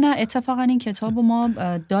نه اتفاقا این کتابو ما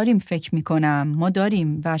داریم، فکر میکنم ما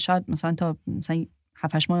داریم و شاید مثلا تا مثلا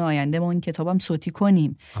 7-8 ماه آینده ما این کتابم صوتی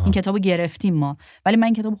کنیم. این کتابو گرفتیم ما، ولی من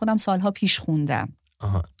این کتابو خودم سالها پیش خوندم.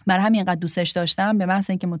 برای همین اینقدر دوستش داشتم، به محض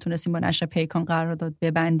اینکه ما تونستیم با نشر پیکان قرارداد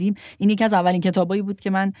ببندیم. این یکی از اولین کتابایی بود که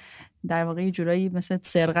من در واقع یه جورایی مثل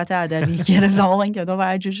سرقت ادبی گرفتم، آقا این کتاب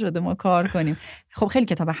هرجور شده ما کار کنیم. خب خیلی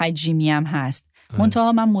کتاب حجمی هم هست،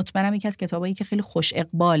 منتها من مطمئنم یکی از کتابایی که خیلی خوش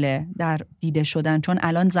اقباله در دیده شدن، چون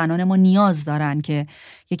الان زنان ما نیاز دارن که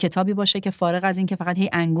یه کتابی باشه که فارغ از این که فقط هی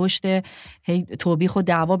انگشت هی توبیخ و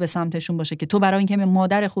دعوا به سمتشون باشه که تو برای اینکه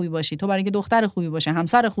مادر خوبی باشی، تو برای اینکه دختر خوبی باشی،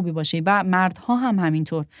 همسر خوبی باشی، و مردها هم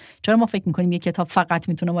همینطور. چرا ما فکر می‌کنیم یه کتاب فقط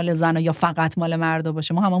میتونه مال زنا یا فقط مال مردا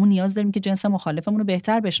باشه؟ ما هممون نیاز داریم که جنس مخالفمون رو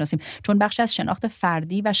بهتر بشناسیم، چون بخشی از شناخت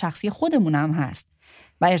فردی و شخصی خودمون هم هست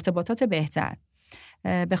و ارتباطات بهتر.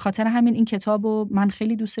 به خاطر همین این کتابو من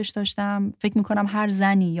خیلی دوستش داشتم. فکر میکنم هر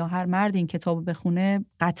زنی یا هر مرد این کتابو بخونه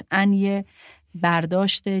قطعاً یه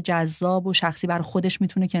برداشت جذاب و شخصی برای خودش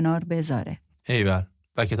میتونه کنار بذاره. ایول.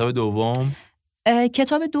 و کتاب دوم؟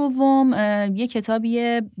 کتاب دوم یه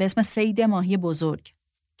کتابیه به اسم صید ماهی بزرگ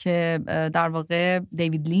که در واقع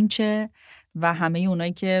دیوید لینچه و همه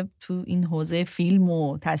اونایی که تو این حوزه فیلم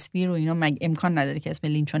و تصویر و اینا امکان نداره که اسم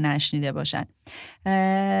لینچو نشنیده باشن.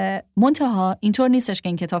 منتها اینطور نیستش که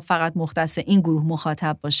این کتاب فقط مختص این گروه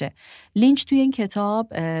مخاطب باشه. لینچ توی این کتاب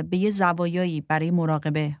به یه زوایایی برای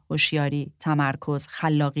مراقبه، هوشیاری، تمرکز،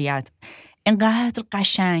 خلاقیت انقدر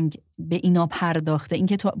قشنگ به اینا پرداخته.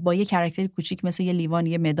 اینکه تو با یه کاراکتر کوچیک مثل یه لیوان،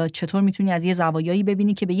 یه مداد، چطور میتونی از یه زوایایی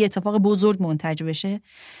ببینی که به یه اتفاق بزرگ منتج بشه.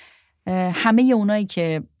 همه اونایی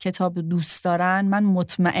که کتاب دوست دارن، من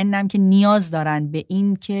مطمئنم که نیاز دارن به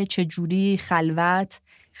این که چجوری خلوت،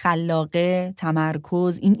 خلاقه،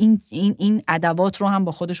 تمرکز، این ادوات رو هم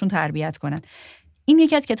با خودشون تربیت کنن. این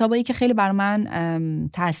یکی از کتابایی که خیلی بر من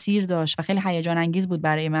تأثیر داشت و خیلی هیجان انگیز بود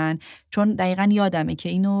برای من، چون دقیقاً یادمه که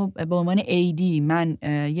اینو به عنوان عیدی من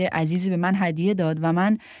یه عزیزی به من هدیه داد و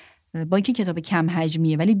من با اینکه کتاب کم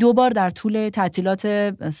حجمیه ولی 2 بار در طول تعطیلات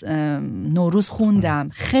نوروز خوندم.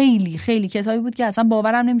 خیلی خیلی کتابی بود که اصلا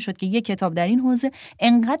باورم نمیشد که یه کتاب در این حوزه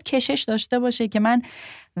انقدر کشش داشته باشه که من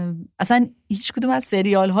اصلا هیچ کدوم از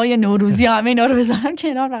سریال های نوروزی همه اینا رو بذارم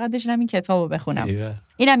کنار، فقط بشینم این کتابو بخونم.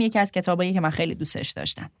 اینم یکی از کتابایی که من خیلی دوستش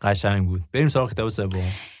داشتم. قشنگ بود. بریم سراغ کتاب سوم.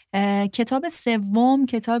 کتاب سوم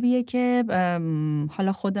کتابیه که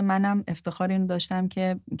حالا خود منم افتخار اینو داشتم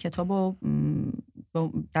که کتابو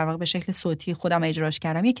در واقع به شکل صوتی خودم اجراش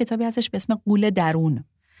کردم. یه کتابی هستش به اسم غول درون.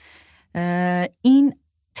 این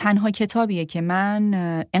تنها کتابیه که من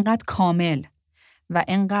انقدر کامل و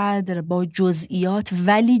انقدر با جزئیات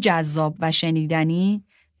ولی جذاب و شنیدنی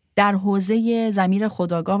در حوزه ضمیر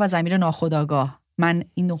خودآگاه و ضمیر ناخودآگاه من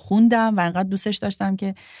اینو خوندم و انقدر دوستش داشتم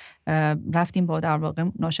که رفتیم با در واقع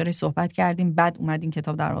ناشرش صحبت کردیم، بعد اومد این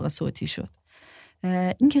کتاب در واقع صوتی شد.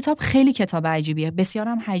 این کتاب خیلی کتاب عجیبیه، بسیار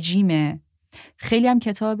هم حجیمه، خیلی هم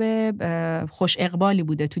کتاب خوش اقبالی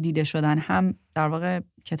بوده تو دیده شدن، هم در واقع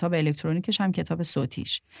کتاب الکترونیکش هم کتاب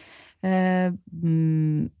صوتیش.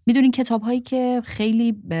 میدونین کتاب هایی که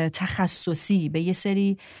خیلی تخصصی به یه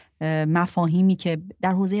سری مفاهیمی که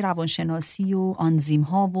در حوزه روانشناسی و آنزیم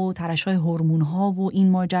ها و ترشح هورمون ها و این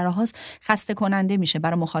ماجرا هاست خسته کننده میشه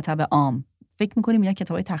برای مخاطب عام. فکر میکنیم اینا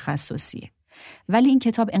کتاب های تخصصیه، ولی این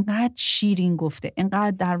کتاب انقدر شیرین گفته،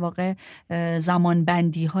 انقدر در واقع زمان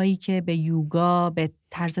بندی هایی که به یوگا، به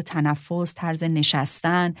طرز تنفس، طرز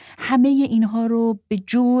نشستن، همه اینها رو به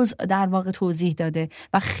جزء در واقع توضیح داده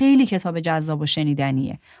و خیلی کتاب جذاب و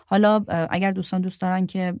شنیدنیه. حالا اگر دوستان دوست دارن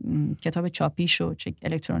که کتاب چاپیش و چه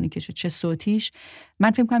الکترونیکش و چه صوتیش،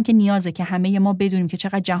 من فکر می‌کنم که نیازه که همه ما بدونیم که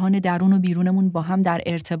چقدر جهان درون و بیرونمون با هم در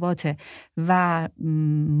ارتباطه و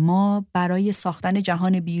ما برای ساختن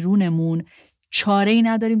جهان بیرونمون چاره‌ای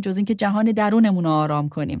نداریم جز این که جهان درونمون رو آرام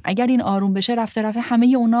کنیم. اگر این آروم بشه رفته رفته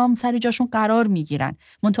همه اونا هم سر جاشون قرار میگیرن.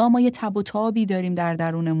 منتها ما یه تب و تابی داریم در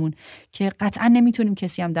درونمون که قطعا نمیتونیم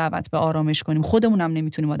کسی هم دعوت به آرامش کنیم، خودمون هم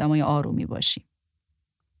نمیتونیم آدمای آرومی باشیم.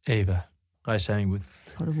 ایوه، قشنگ بود.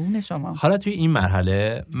 قربون شما. حالا توی این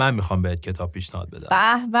مرحله من میخوام بهت کتاب پیشنهاد بدم.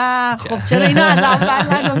 به به، خب چرا اینو از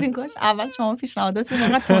اول نگفتین؟ کاش اول شما پیشنهاداتون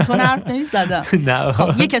اینقدر تون حرف نمی‌زدم. نه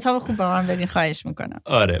خب یه کتاب خوب به من بدین، خواهش میکنم.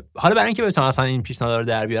 آره، حالا برای اینکه بتونم اصلا این پیشنهاد رو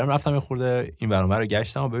در بیارم رفتم یه خورده این ور اون ور رو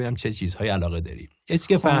گشتم و ببینم چه چیزهای علاقه داری. چیزی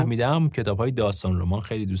که فهمیدم کتاب‌های داستان رمان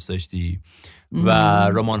خیلی دوست داشتی و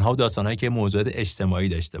رمان‌ها و داستان‌هایی که موضوعات اجتماعی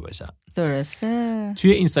داشته باشن. درسته.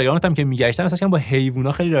 توی اینستاگرامت هم که میگشتم مثلا با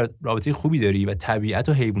حیونا خیلی رابطه خوبی داری و طبیعت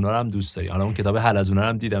و حیونا رو هم دوست داری. حالا اون کتاب حلزونه رو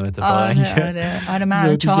هم دیدم اتفاقا. آره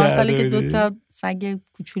من 4 ساله که 2 تا سگ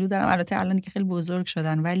کوچولو دارم، البته الان که خیلی بزرگ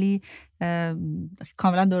شدن، ولی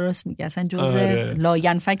کاملا درست میگه، اصلا جزء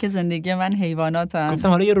لاینفک زندگی من حیواناتن. گفتم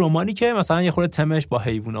حالا یه رمانی که مثلا یه خورده تمش با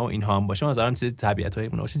حیونا و اینها هم باشه، مثلا چیز طبیعت و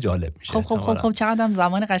حیونا باشه جالب میشه. خب چقدرم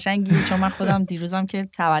زمان قشنگی، چون من خودم دیروزم که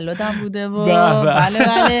تولدم بوده و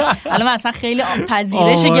بله الان من اصلا خیلی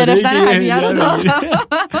پذیرش گرفتن هدیه رو دارم.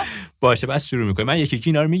 باشه بس شروع می‌کنیم. من یکی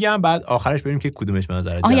اینا رو میگم، بعد آخرش بریم که کدومش به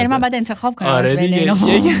نظر جذاب. یعنی من بعد انتخاب کنم از بین اینا.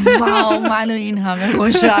 واو منو این همه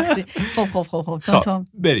خوشبختی. خب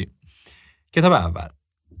بریم. کتاب اول.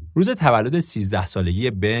 روز تولد 13 سالگی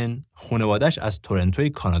بن، خانواده‌اش از تورنتوی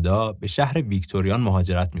کانادا به شهر ویکتوریان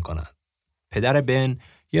مهاجرت می‌کنند. پدر بن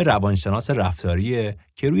یه روانشناس رفتاریه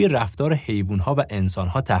که روی رفتار حیوان‌ها و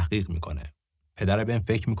انسان‌ها تحقیق می‌کنه. پدر بن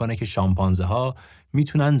فکر می‌کنه که شامپانزه‌ها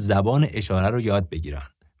میتونن زبان اشاره رو یاد بگیرن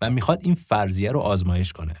و میخواد این فرضیه رو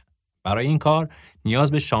آزمایش کنه. برای این کار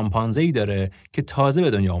نیاز به شامپانزه‌ای داره که تازه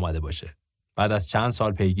به دنیا آمده باشه. بعد از چند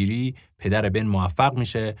سال پیگیری، پدر بن موفق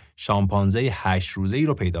میشه شامپانزه 8 روزه‌ای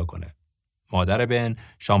رو پیدا کنه. مادر بن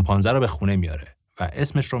شامپانزه رو به خونه میاره و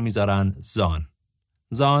اسمش رو میذارن زان.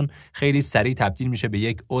 زان خیلی سریع تبدیل میشه به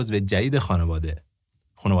یک عضو جدید خانواده.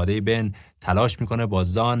 خانواده بن تلاش میکنه با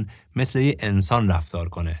زان مثل یه انسان رفتار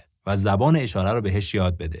کنه و زبان اشاره رو بهش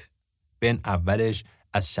یاد بده. بن اولش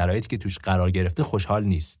از شرایطی که توش قرار گرفته خوشحال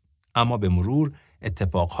نیست، اما به مرور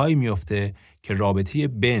اتفاقهایی میفته که رابطه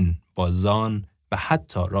بن با زان و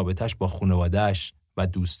حتی رابطش با خانواده‌اش و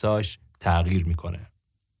دوستاش تغییر میکنه.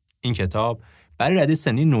 این کتاب برای رده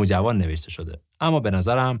سنی نوجوان نوشته شده، اما به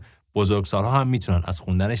نظرم بزرگسال‌ها هم میتونن از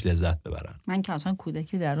خوندنش لذت ببرن. من که اصلا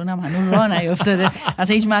کودکی درونم هنوز راه نیافتاده،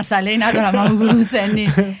 اصلا هیچ مسئله‌ای ندارم من گروه سنی.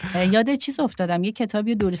 یاد چیز افتادم، یه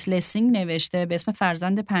کتابی دوریس لسینگ نوشته به اسم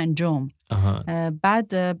فرزند پنجم.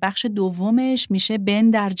 بعد بخش دومش میشه بن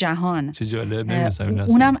در جهان. چه جالب، نمی‌دونستم.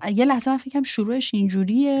 اونم یه لحظه من فکرم شروعش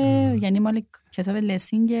اینجوریه، یعنی مال کتاب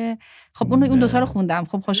لسینگ. خب اون دوتا رو خوندم،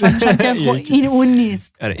 خب خوشحال میشم که این اون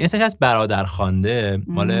نیست. آره این سش از برادرخوانده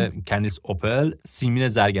مال کنیس اوپل، سیمین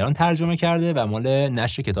زرگران ترجمه کرده و مال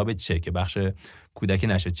نشر کتاب چه که بخش کودک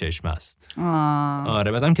نشر چشم است.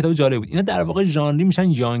 آره بعدم کتاب جالب بود. اینا در واقع ژانری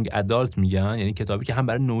میشن یانگ ادالت میگن، یعنی کتابی که هم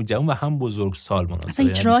برای نوجوان و هم بزرگسال مناسبه. اصلا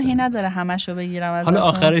هیچ راهی نداره همشو بگیرم از حالا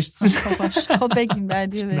آخرش. خب بگیم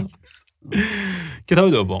بعدی بگیم.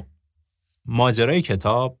 کتاب دوم. ماجرای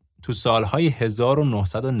کتاب تو سالهای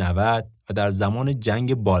 1990 و در زمان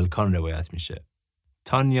جنگ بالکان روایت میشه.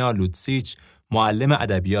 تانیا لوتسیچ معلم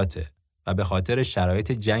ادبیاته و به خاطر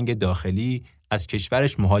شرایط جنگ داخلی از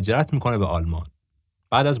کشورش مهاجرت میکنه به آلمان.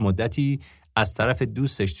 بعد از مدتی از طرف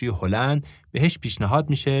دوستش توی هلند بهش پیشنهاد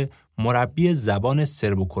میشه مربی زبان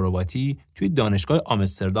سرب و کرواتی توی دانشگاه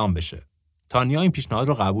آمستردام بشه. تانیا این پیشنهاد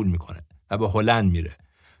رو قبول میکنه و به هلند میره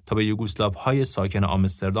تا به یوگسلاوهای ساکن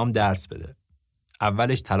آمستردام درس بده.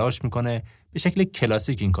 اولش تلاش میکنه به شکل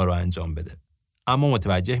کلاسیک این کار رو انجام بده، اما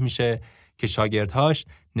متوجه میشه که شاگردهاش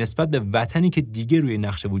نسبت به وطنی که دیگه روی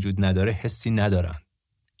نقشه وجود نداره حسی ندارن.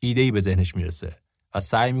 ایده‌ای به ذهنش میرسه و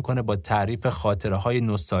سعی میکنه با تعریف خاطره‌های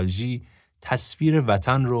نوستالژی تصویر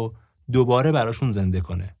وطن رو دوباره براشون زنده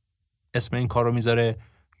کنه. اسم این کار رو میذاره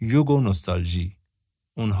یوگو نوستالژی.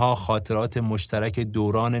 اونها خاطرات مشترک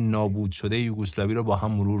دوران نابود شده یوگسلاوی رو با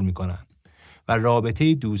هم مرور میکنن و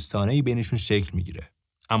رابطه دوستانه‌ای بینشون شکل میگیره.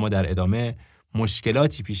 اما در ادامه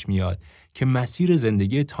مشکلاتی پیش میاد که مسیر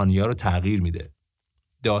زندگی تانیا رو تغییر میده.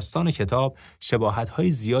 داستان کتاب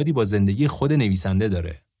شباهت‌های زیادی با زندگی خود نویسنده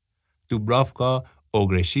داره. دوبرافکا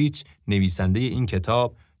اوگرشیچ نویسنده این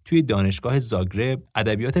کتاب توی دانشگاه زاگرب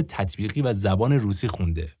ادبیات تطبیقی و زبان روسی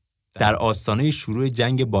خونده. در آستانه شروع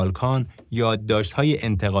جنگ بالکان یادداشت‌های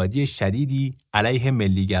انتقادی شدیدی علیه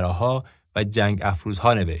ملیگراها و جنگ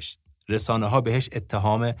افروزها نوشت. رسانه‌ها بهش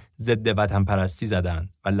اتهام ضد وطن پرستی زدن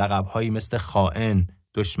و لقب‌هایی مثل خائن،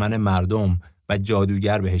 دشمن مردم و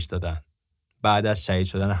جادوگر بهش دادن. بعد از شهید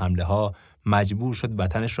شدن حمله‌ها مجبور شد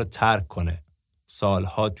وطنش را ترک کنه.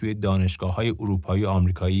 سالها توی دانشگاه‌های اروپایی و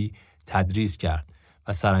آمریکایی تدریس کرد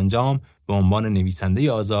و سرانجام به عنوان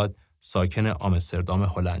نویسنده آزاد ساکن آمستردام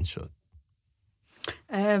هلند شد.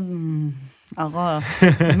 آقا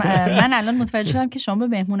من الان متوجه شدم که شما به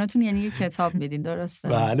مهموناتون یعنی یه کتاب میدین، درسته؟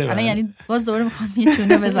 بله. الان یعنی باز دوباره میخوام یه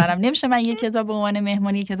چونه بزنم. نمیشه من یه کتاب به عنوان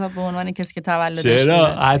مهمونی، یه کتاب به عنوان کسی که تولدش بوده؟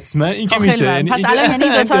 چرا؟ حتما این که میشه. پس الان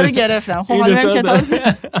یعنی دو تا رو گرفتم. خب حالا بریم کتاب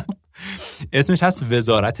اسمش هست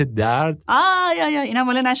وزارت درد. یا اینم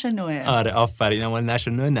مال نشر نوئه. آره آفرین، اینم مال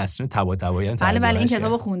نشر نوئه، نسرین طباطبایی. بله این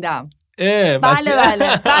کتابو خوندم.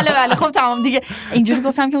 بله. خب تمام دیگه، اینجوری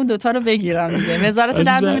گفتم که اون دوتا رو بگیرم دیگه. وزارت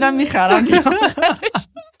درد میرم میخرم دیگه.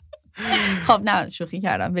 خب نه شوخی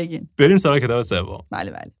کردم، بگین. بریم سراغ کتاب سوم.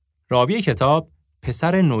 بله. راوی کتاب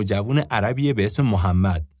پسر نوجوان عربیه به اسم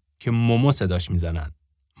محمد که مومو صداش میزنن.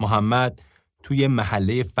 محمد توی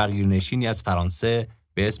محله فقیرنشینی از فرانسه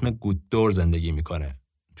به اسم گوددور زندگی میکنه.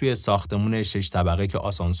 توی ساختمون 6 طبقه که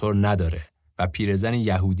آسانسور نداره و پیرزن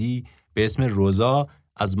یهودی به اسم روزا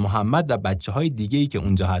از محمد و بچه‌های دیگه‌ای که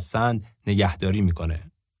اونجا هستند نگهداری میکنه.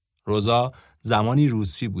 روزا زمانی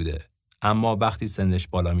روسفی بوده، اما وقتی سنش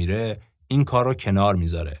بالا میره این کار رو کنار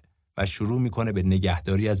میذاره و شروع میکنه به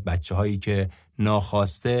نگهداری از بچه‌هایی که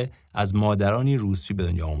ناخواسته از مادرانی روسفی به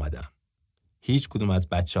دنیا اومدن. هیچ کدوم از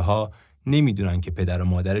بچه‌ها نمیدونن که پدر و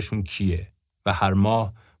مادرشون کیه و هر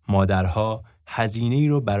ماه مادرها هزینه‌ای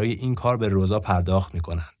رو برای این کار به روزا پرداخت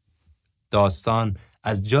میکنن. داستان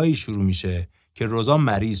از جایی شروع میشه که روزا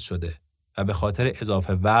مریض شده و به خاطر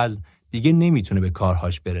اضافه وزن دیگه نمیتونه به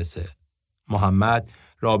کارهاش برسه. محمد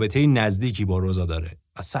رابطه نزدیکی با روزا داره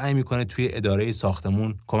و سعی میکنه توی اداره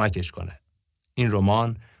ساختمون کمکش کنه. این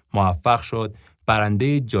رمان موفق شد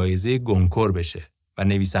برنده جایزه گونکور بشه و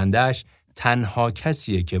نویسنده‌اش تنها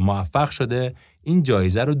کسیه که موفق شده این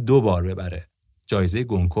جایزه رو 2 بار ببره. جایزه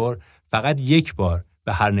گونکور فقط 1 بار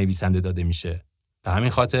به هر نویسنده داده میشه. به همین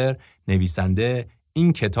خاطر نویسنده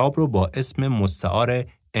این کتاب رو با اسم مستعار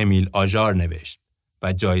امیل آژار نوشت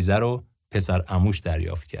و جایزه رو پسر عموش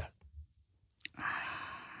دریافت کرد.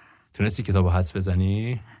 تونستی کتاب رو حدس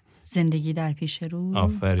بزنی؟ زندگی در پیش رو.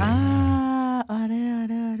 آفرین.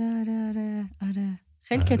 آره.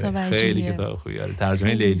 خیلی کتاب عجیبیه. خیلی کتاب خوبیه.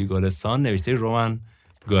 ترجمه لیلی گلستان، نوشته رومن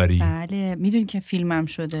گاری. بله، میدونی که فیلمم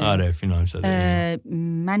شده. آره فیلمم شده.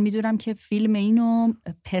 من میدونم که فیلم اینو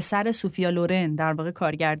پسر سوفیا لورن در واقع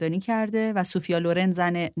کارگردانی کرده و سوفیا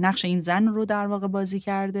لورن نقش این زن رو در واقع بازی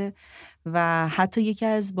کرده و حتی یکی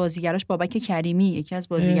از بازیگراش بابک کریمی، یکی از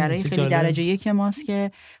بازیگرای خیلی درجه 1 ماست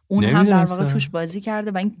که اون هم در واقع توش بازی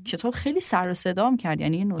کرده و این کتاب خیلی سر و صدام کرد.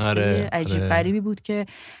 یعنی این نسخه عجیب غریبی بود که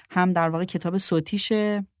هم در واقع کتاب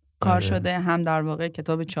صوتیشه کار شده، هم در واقع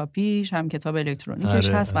کتاب چاپیش، هم کتاب الکترونیکش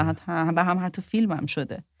هست و هم حتی فیلم هم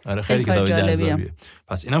شده. آره خیلی کتاب جذابیه.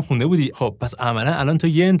 پس اینم خونده بودی؟ خب پس عملا الان تو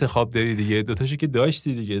یه انتخاب داری دیگه، 2 تاشو که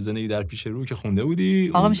داشتی دیگه. زندگی در پیش رو که خونده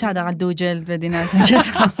بودی. آقا میشه حداقل 2 جلد بدین از این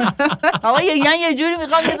کتاب. آقا یه جوری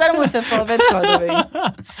میخوام یه ذره متفاوت کارو بگیم.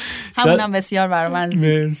 همونم بسیار برای من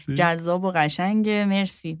جذاب و قشنگه.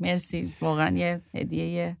 مرسی واقعا یه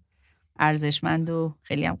هدیه ارزشمند و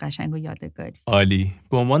خیلی هم قشنگ و یادگاری. عالی.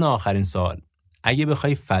 به عنوان آخرین سوال، اگه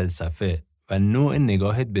بخوای فلسفه و نوع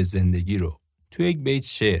نگاهت به زندگی رو تو یک بیت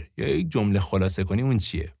شعر یا یک جمله خلاصه کنی، اون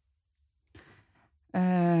چیه؟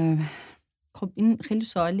 خب این خیلی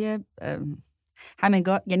سوالیه،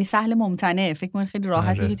 یعنی سهل ممتنع. فکر کنم خیلی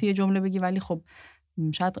راحته که توی جمله بگی، ولی خب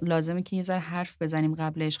شاید لازمه که یه ذره حرف بزنیم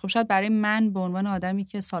قبلش. خب شاید برای من به عنوان آدمی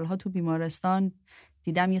که سالها تو بیمارستان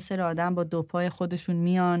دیدم یه سری آدم با 2 پای خودشون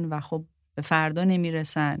میان و خب به فردا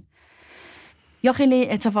نمیرسن، یا خیلی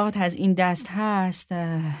اتفاقات از این دست هست،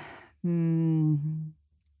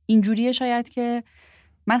 اینجوریه شاید که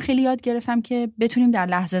من خیلی یاد گرفتم که بتونیم در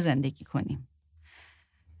لحظه زندگی کنیم.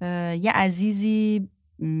 یه عزیزی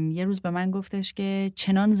یه روز به من گفتش که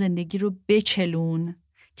چنان زندگی رو بچلون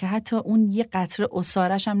که حتی اون یه قطره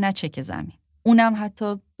عصارش هم نچکه زمین، اونم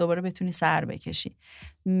حتی دوباره بتونی سر بکشی.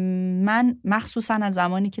 من مخصوصا از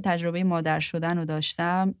زمانی که تجربه مادر شدن رو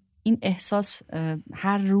داشتم، این احساس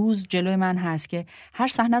هر روز جلوی من هست که هر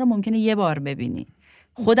صحنه رو ممکنه یه بار ببینی.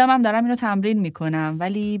 خودم هم دارم اینو تمرین میکنم،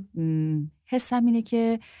 ولی حسم اینه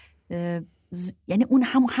که یعنی اون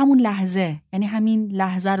همون لحظه، یعنی همین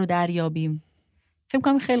لحظه رو دریابیم. فکر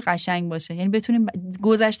کنم خیلی قشنگ باشه، یعنی بتونیم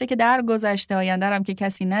گذشته که در گذشته، آینده هم که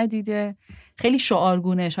کسی ندیده. خیلی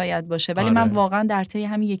شعارگونه شاید باشه، ولی من واقعا در طی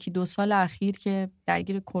همین 1-2 سال اخیر که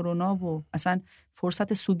درگیر کرونا و اصلا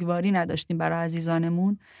فرصت سوگواری نداشتیم برای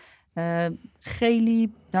عزیزانمون، خیلی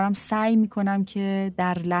دارم سعی میکنم که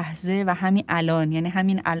در لحظه و همین الان، یعنی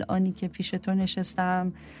همین الانی که پیش تو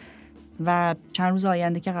نشستم و چند روز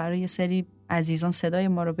آینده که قراره یه سری عزیزان صدای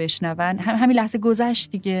ما رو بشنون، همین لحظه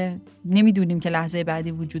گذشت دیگه، نمیدونیم که لحظه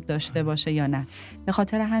بعدی وجود داشته باشه یا نه. به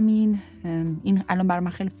خاطر همین این الان برای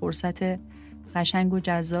من خیلی فرصت قشنگ و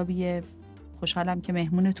جذابیه. خوشحالم که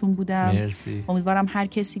مهمونتون بودم. مرسی. امیدوارم هر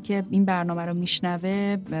کسی که این برنامه رو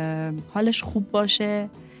میشنوه حالش خوب باشه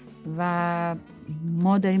و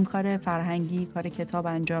ما داریم کار فرهنگی، کار کتاب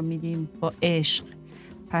انجام میدیم با عشق،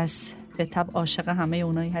 پس به طبع عاشق همه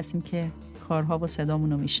اونایی هستیم که کارها و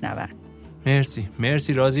صدامون رو میشنون.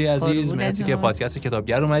 مرسی راضیه عزیز، مرسی که پادکست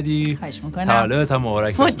کتابگر اومدی. خواهش میکنم. تولدت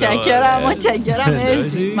مبارک باشه. متشکرم.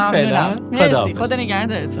 مرسی. ممنونم. مرسی. خدا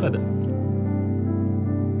نگهدارتون.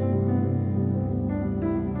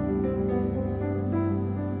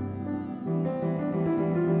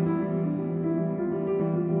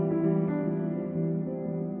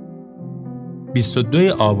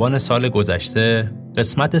 22 آبان سال گذشته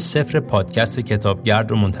قسمت 0 پادکست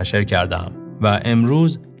کتابگرد رو منتشر کردم و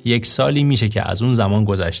امروز 1 سالی میشه که از اون زمان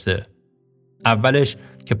گذشته. اولش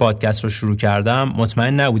که پادکست رو شروع کردم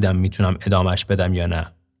مطمئن نبودم میتونم ادامهش بدم یا نه.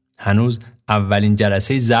 هنوز اولین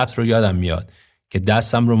جلسه ضبط رو یادم میاد که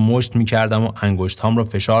دستم رو مشت میکردم و انگشتام رو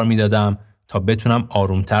فشار میدادم تا بتونم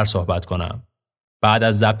آرومتر صحبت کنم. بعد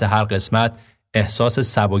از ضبط هر قسمت احساس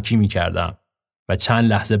سبکی میکردم و چند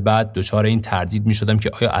لحظه بعد دچار این تردید میشدم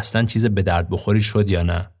که آیا اصلاً چیز به درد بخوری شد یا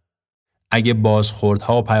نه. اگه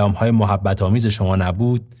بازخوردها و پیام‌های محبت‌آمیز شما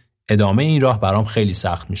نبود، ادامه این راه برام خیلی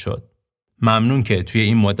سخت میشد. ممنون که توی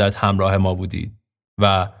این مدت همراه ما بودید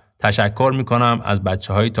و تشکر میکنم از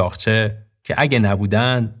بچه‌های تاقچه که اگه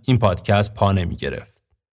نبودن این پادکست پا نمیگرفت.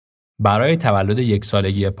 برای تولد 1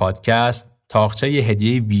 سالگی پادکست، تاقچه یه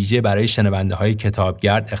هدیه ویژه برای شنونده‌های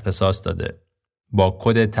کتابگرد اختصاص داده. با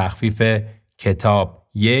کد تخفیف کتاب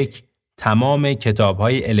 1 تمام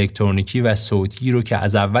کتاب‌های الکترونیکی و صوتی رو که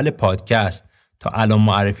از اول پادکست تا الان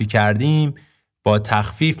معرفی کردیم با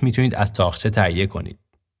تخفیف میتونید از تاقچه تهیه کنید.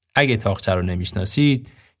 اگه تاقچه رو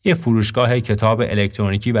نمیشناسید، یه فروشگاه کتاب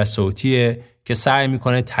الکترونیکی و صوتیه که سعی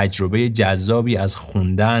میکنه تجربه جذابی از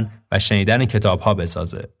خوندن و شنیدن کتاب‌ها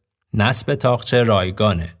بسازه. نصب تاقچه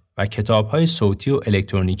رایگانه و کتاب‌های صوتی و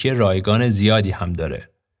الکترونیکی رایگان زیادی هم داره.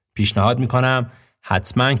 پیشنهاد میکنم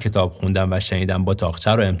حتما کتاب خوندن و شنیدن با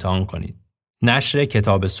تاقچه رو امتحان کنید. نشر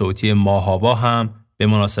کتاب صوتی ماه‌آوا هم به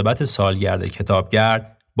مناسبت سالگرد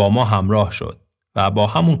کتابگرد با ما همراه شد و با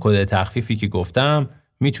همون کد تخفیفی که گفتم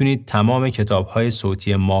میتونید تمام کتاب‌های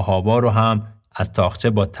صوتی ماه‌آوا رو هم از تاقچه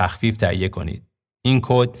با تخفیف تهیه کنید. این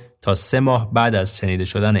کد تا 3 ماه بعد از شنیده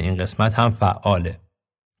شدن این قسمت هم فعاله.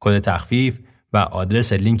 کد تخفیف و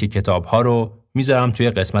آدرس لینک کتاب‌ها رو میذارم توی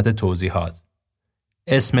قسمت توضیحات.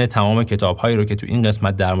 اسم تمام کتاب‌هایی رو که تو این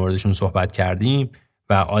قسمت در موردشون صحبت کردیم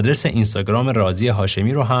و آدرس اینستاگرام راضیه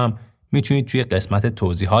هاشمی رو هم میتونید توی قسمت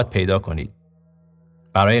توضیحات پیدا کنید.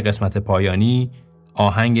 برای قسمت پایانی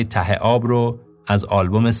آهنگ ته آب رو از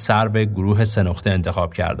آلبوم سرو گروه 3 نقطه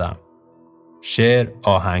انتخاب کردم. شعر،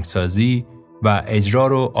 آهنگسازی و اجرا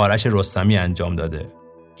رو آرش رستمی انجام داده.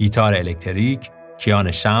 گیتار الکتریک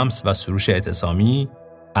کیان شمس و سروش اعتصامی،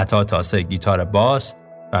 عطا تاسه گیتار باس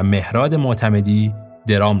و مهراد معتمدی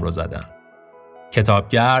درام رو زدن.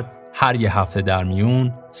 کتابگرد هر یه هفته در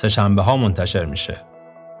میون 3 شنبه‌ها منتشر میشه.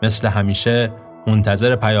 مثل همیشه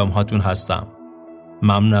منتظر پیام هاتون هستم.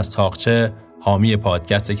 ممنون از تاقچه، حامی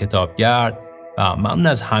پادکست کتابگرد و ممنون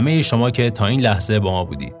از همه شما که تا این لحظه با ما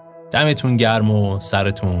بودید. دمتون گرم و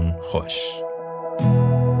سرتون خوش.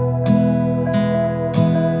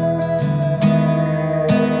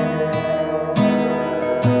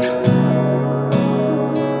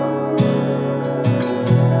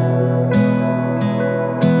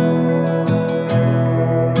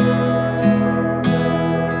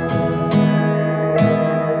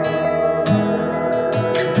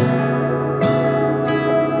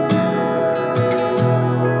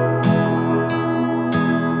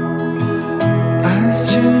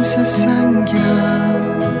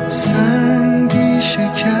 سنگم سنگی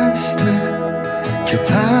شکسته که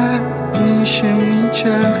پرد میشه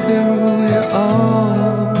میچرخه روی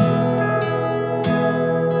آب،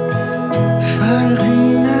 فرقی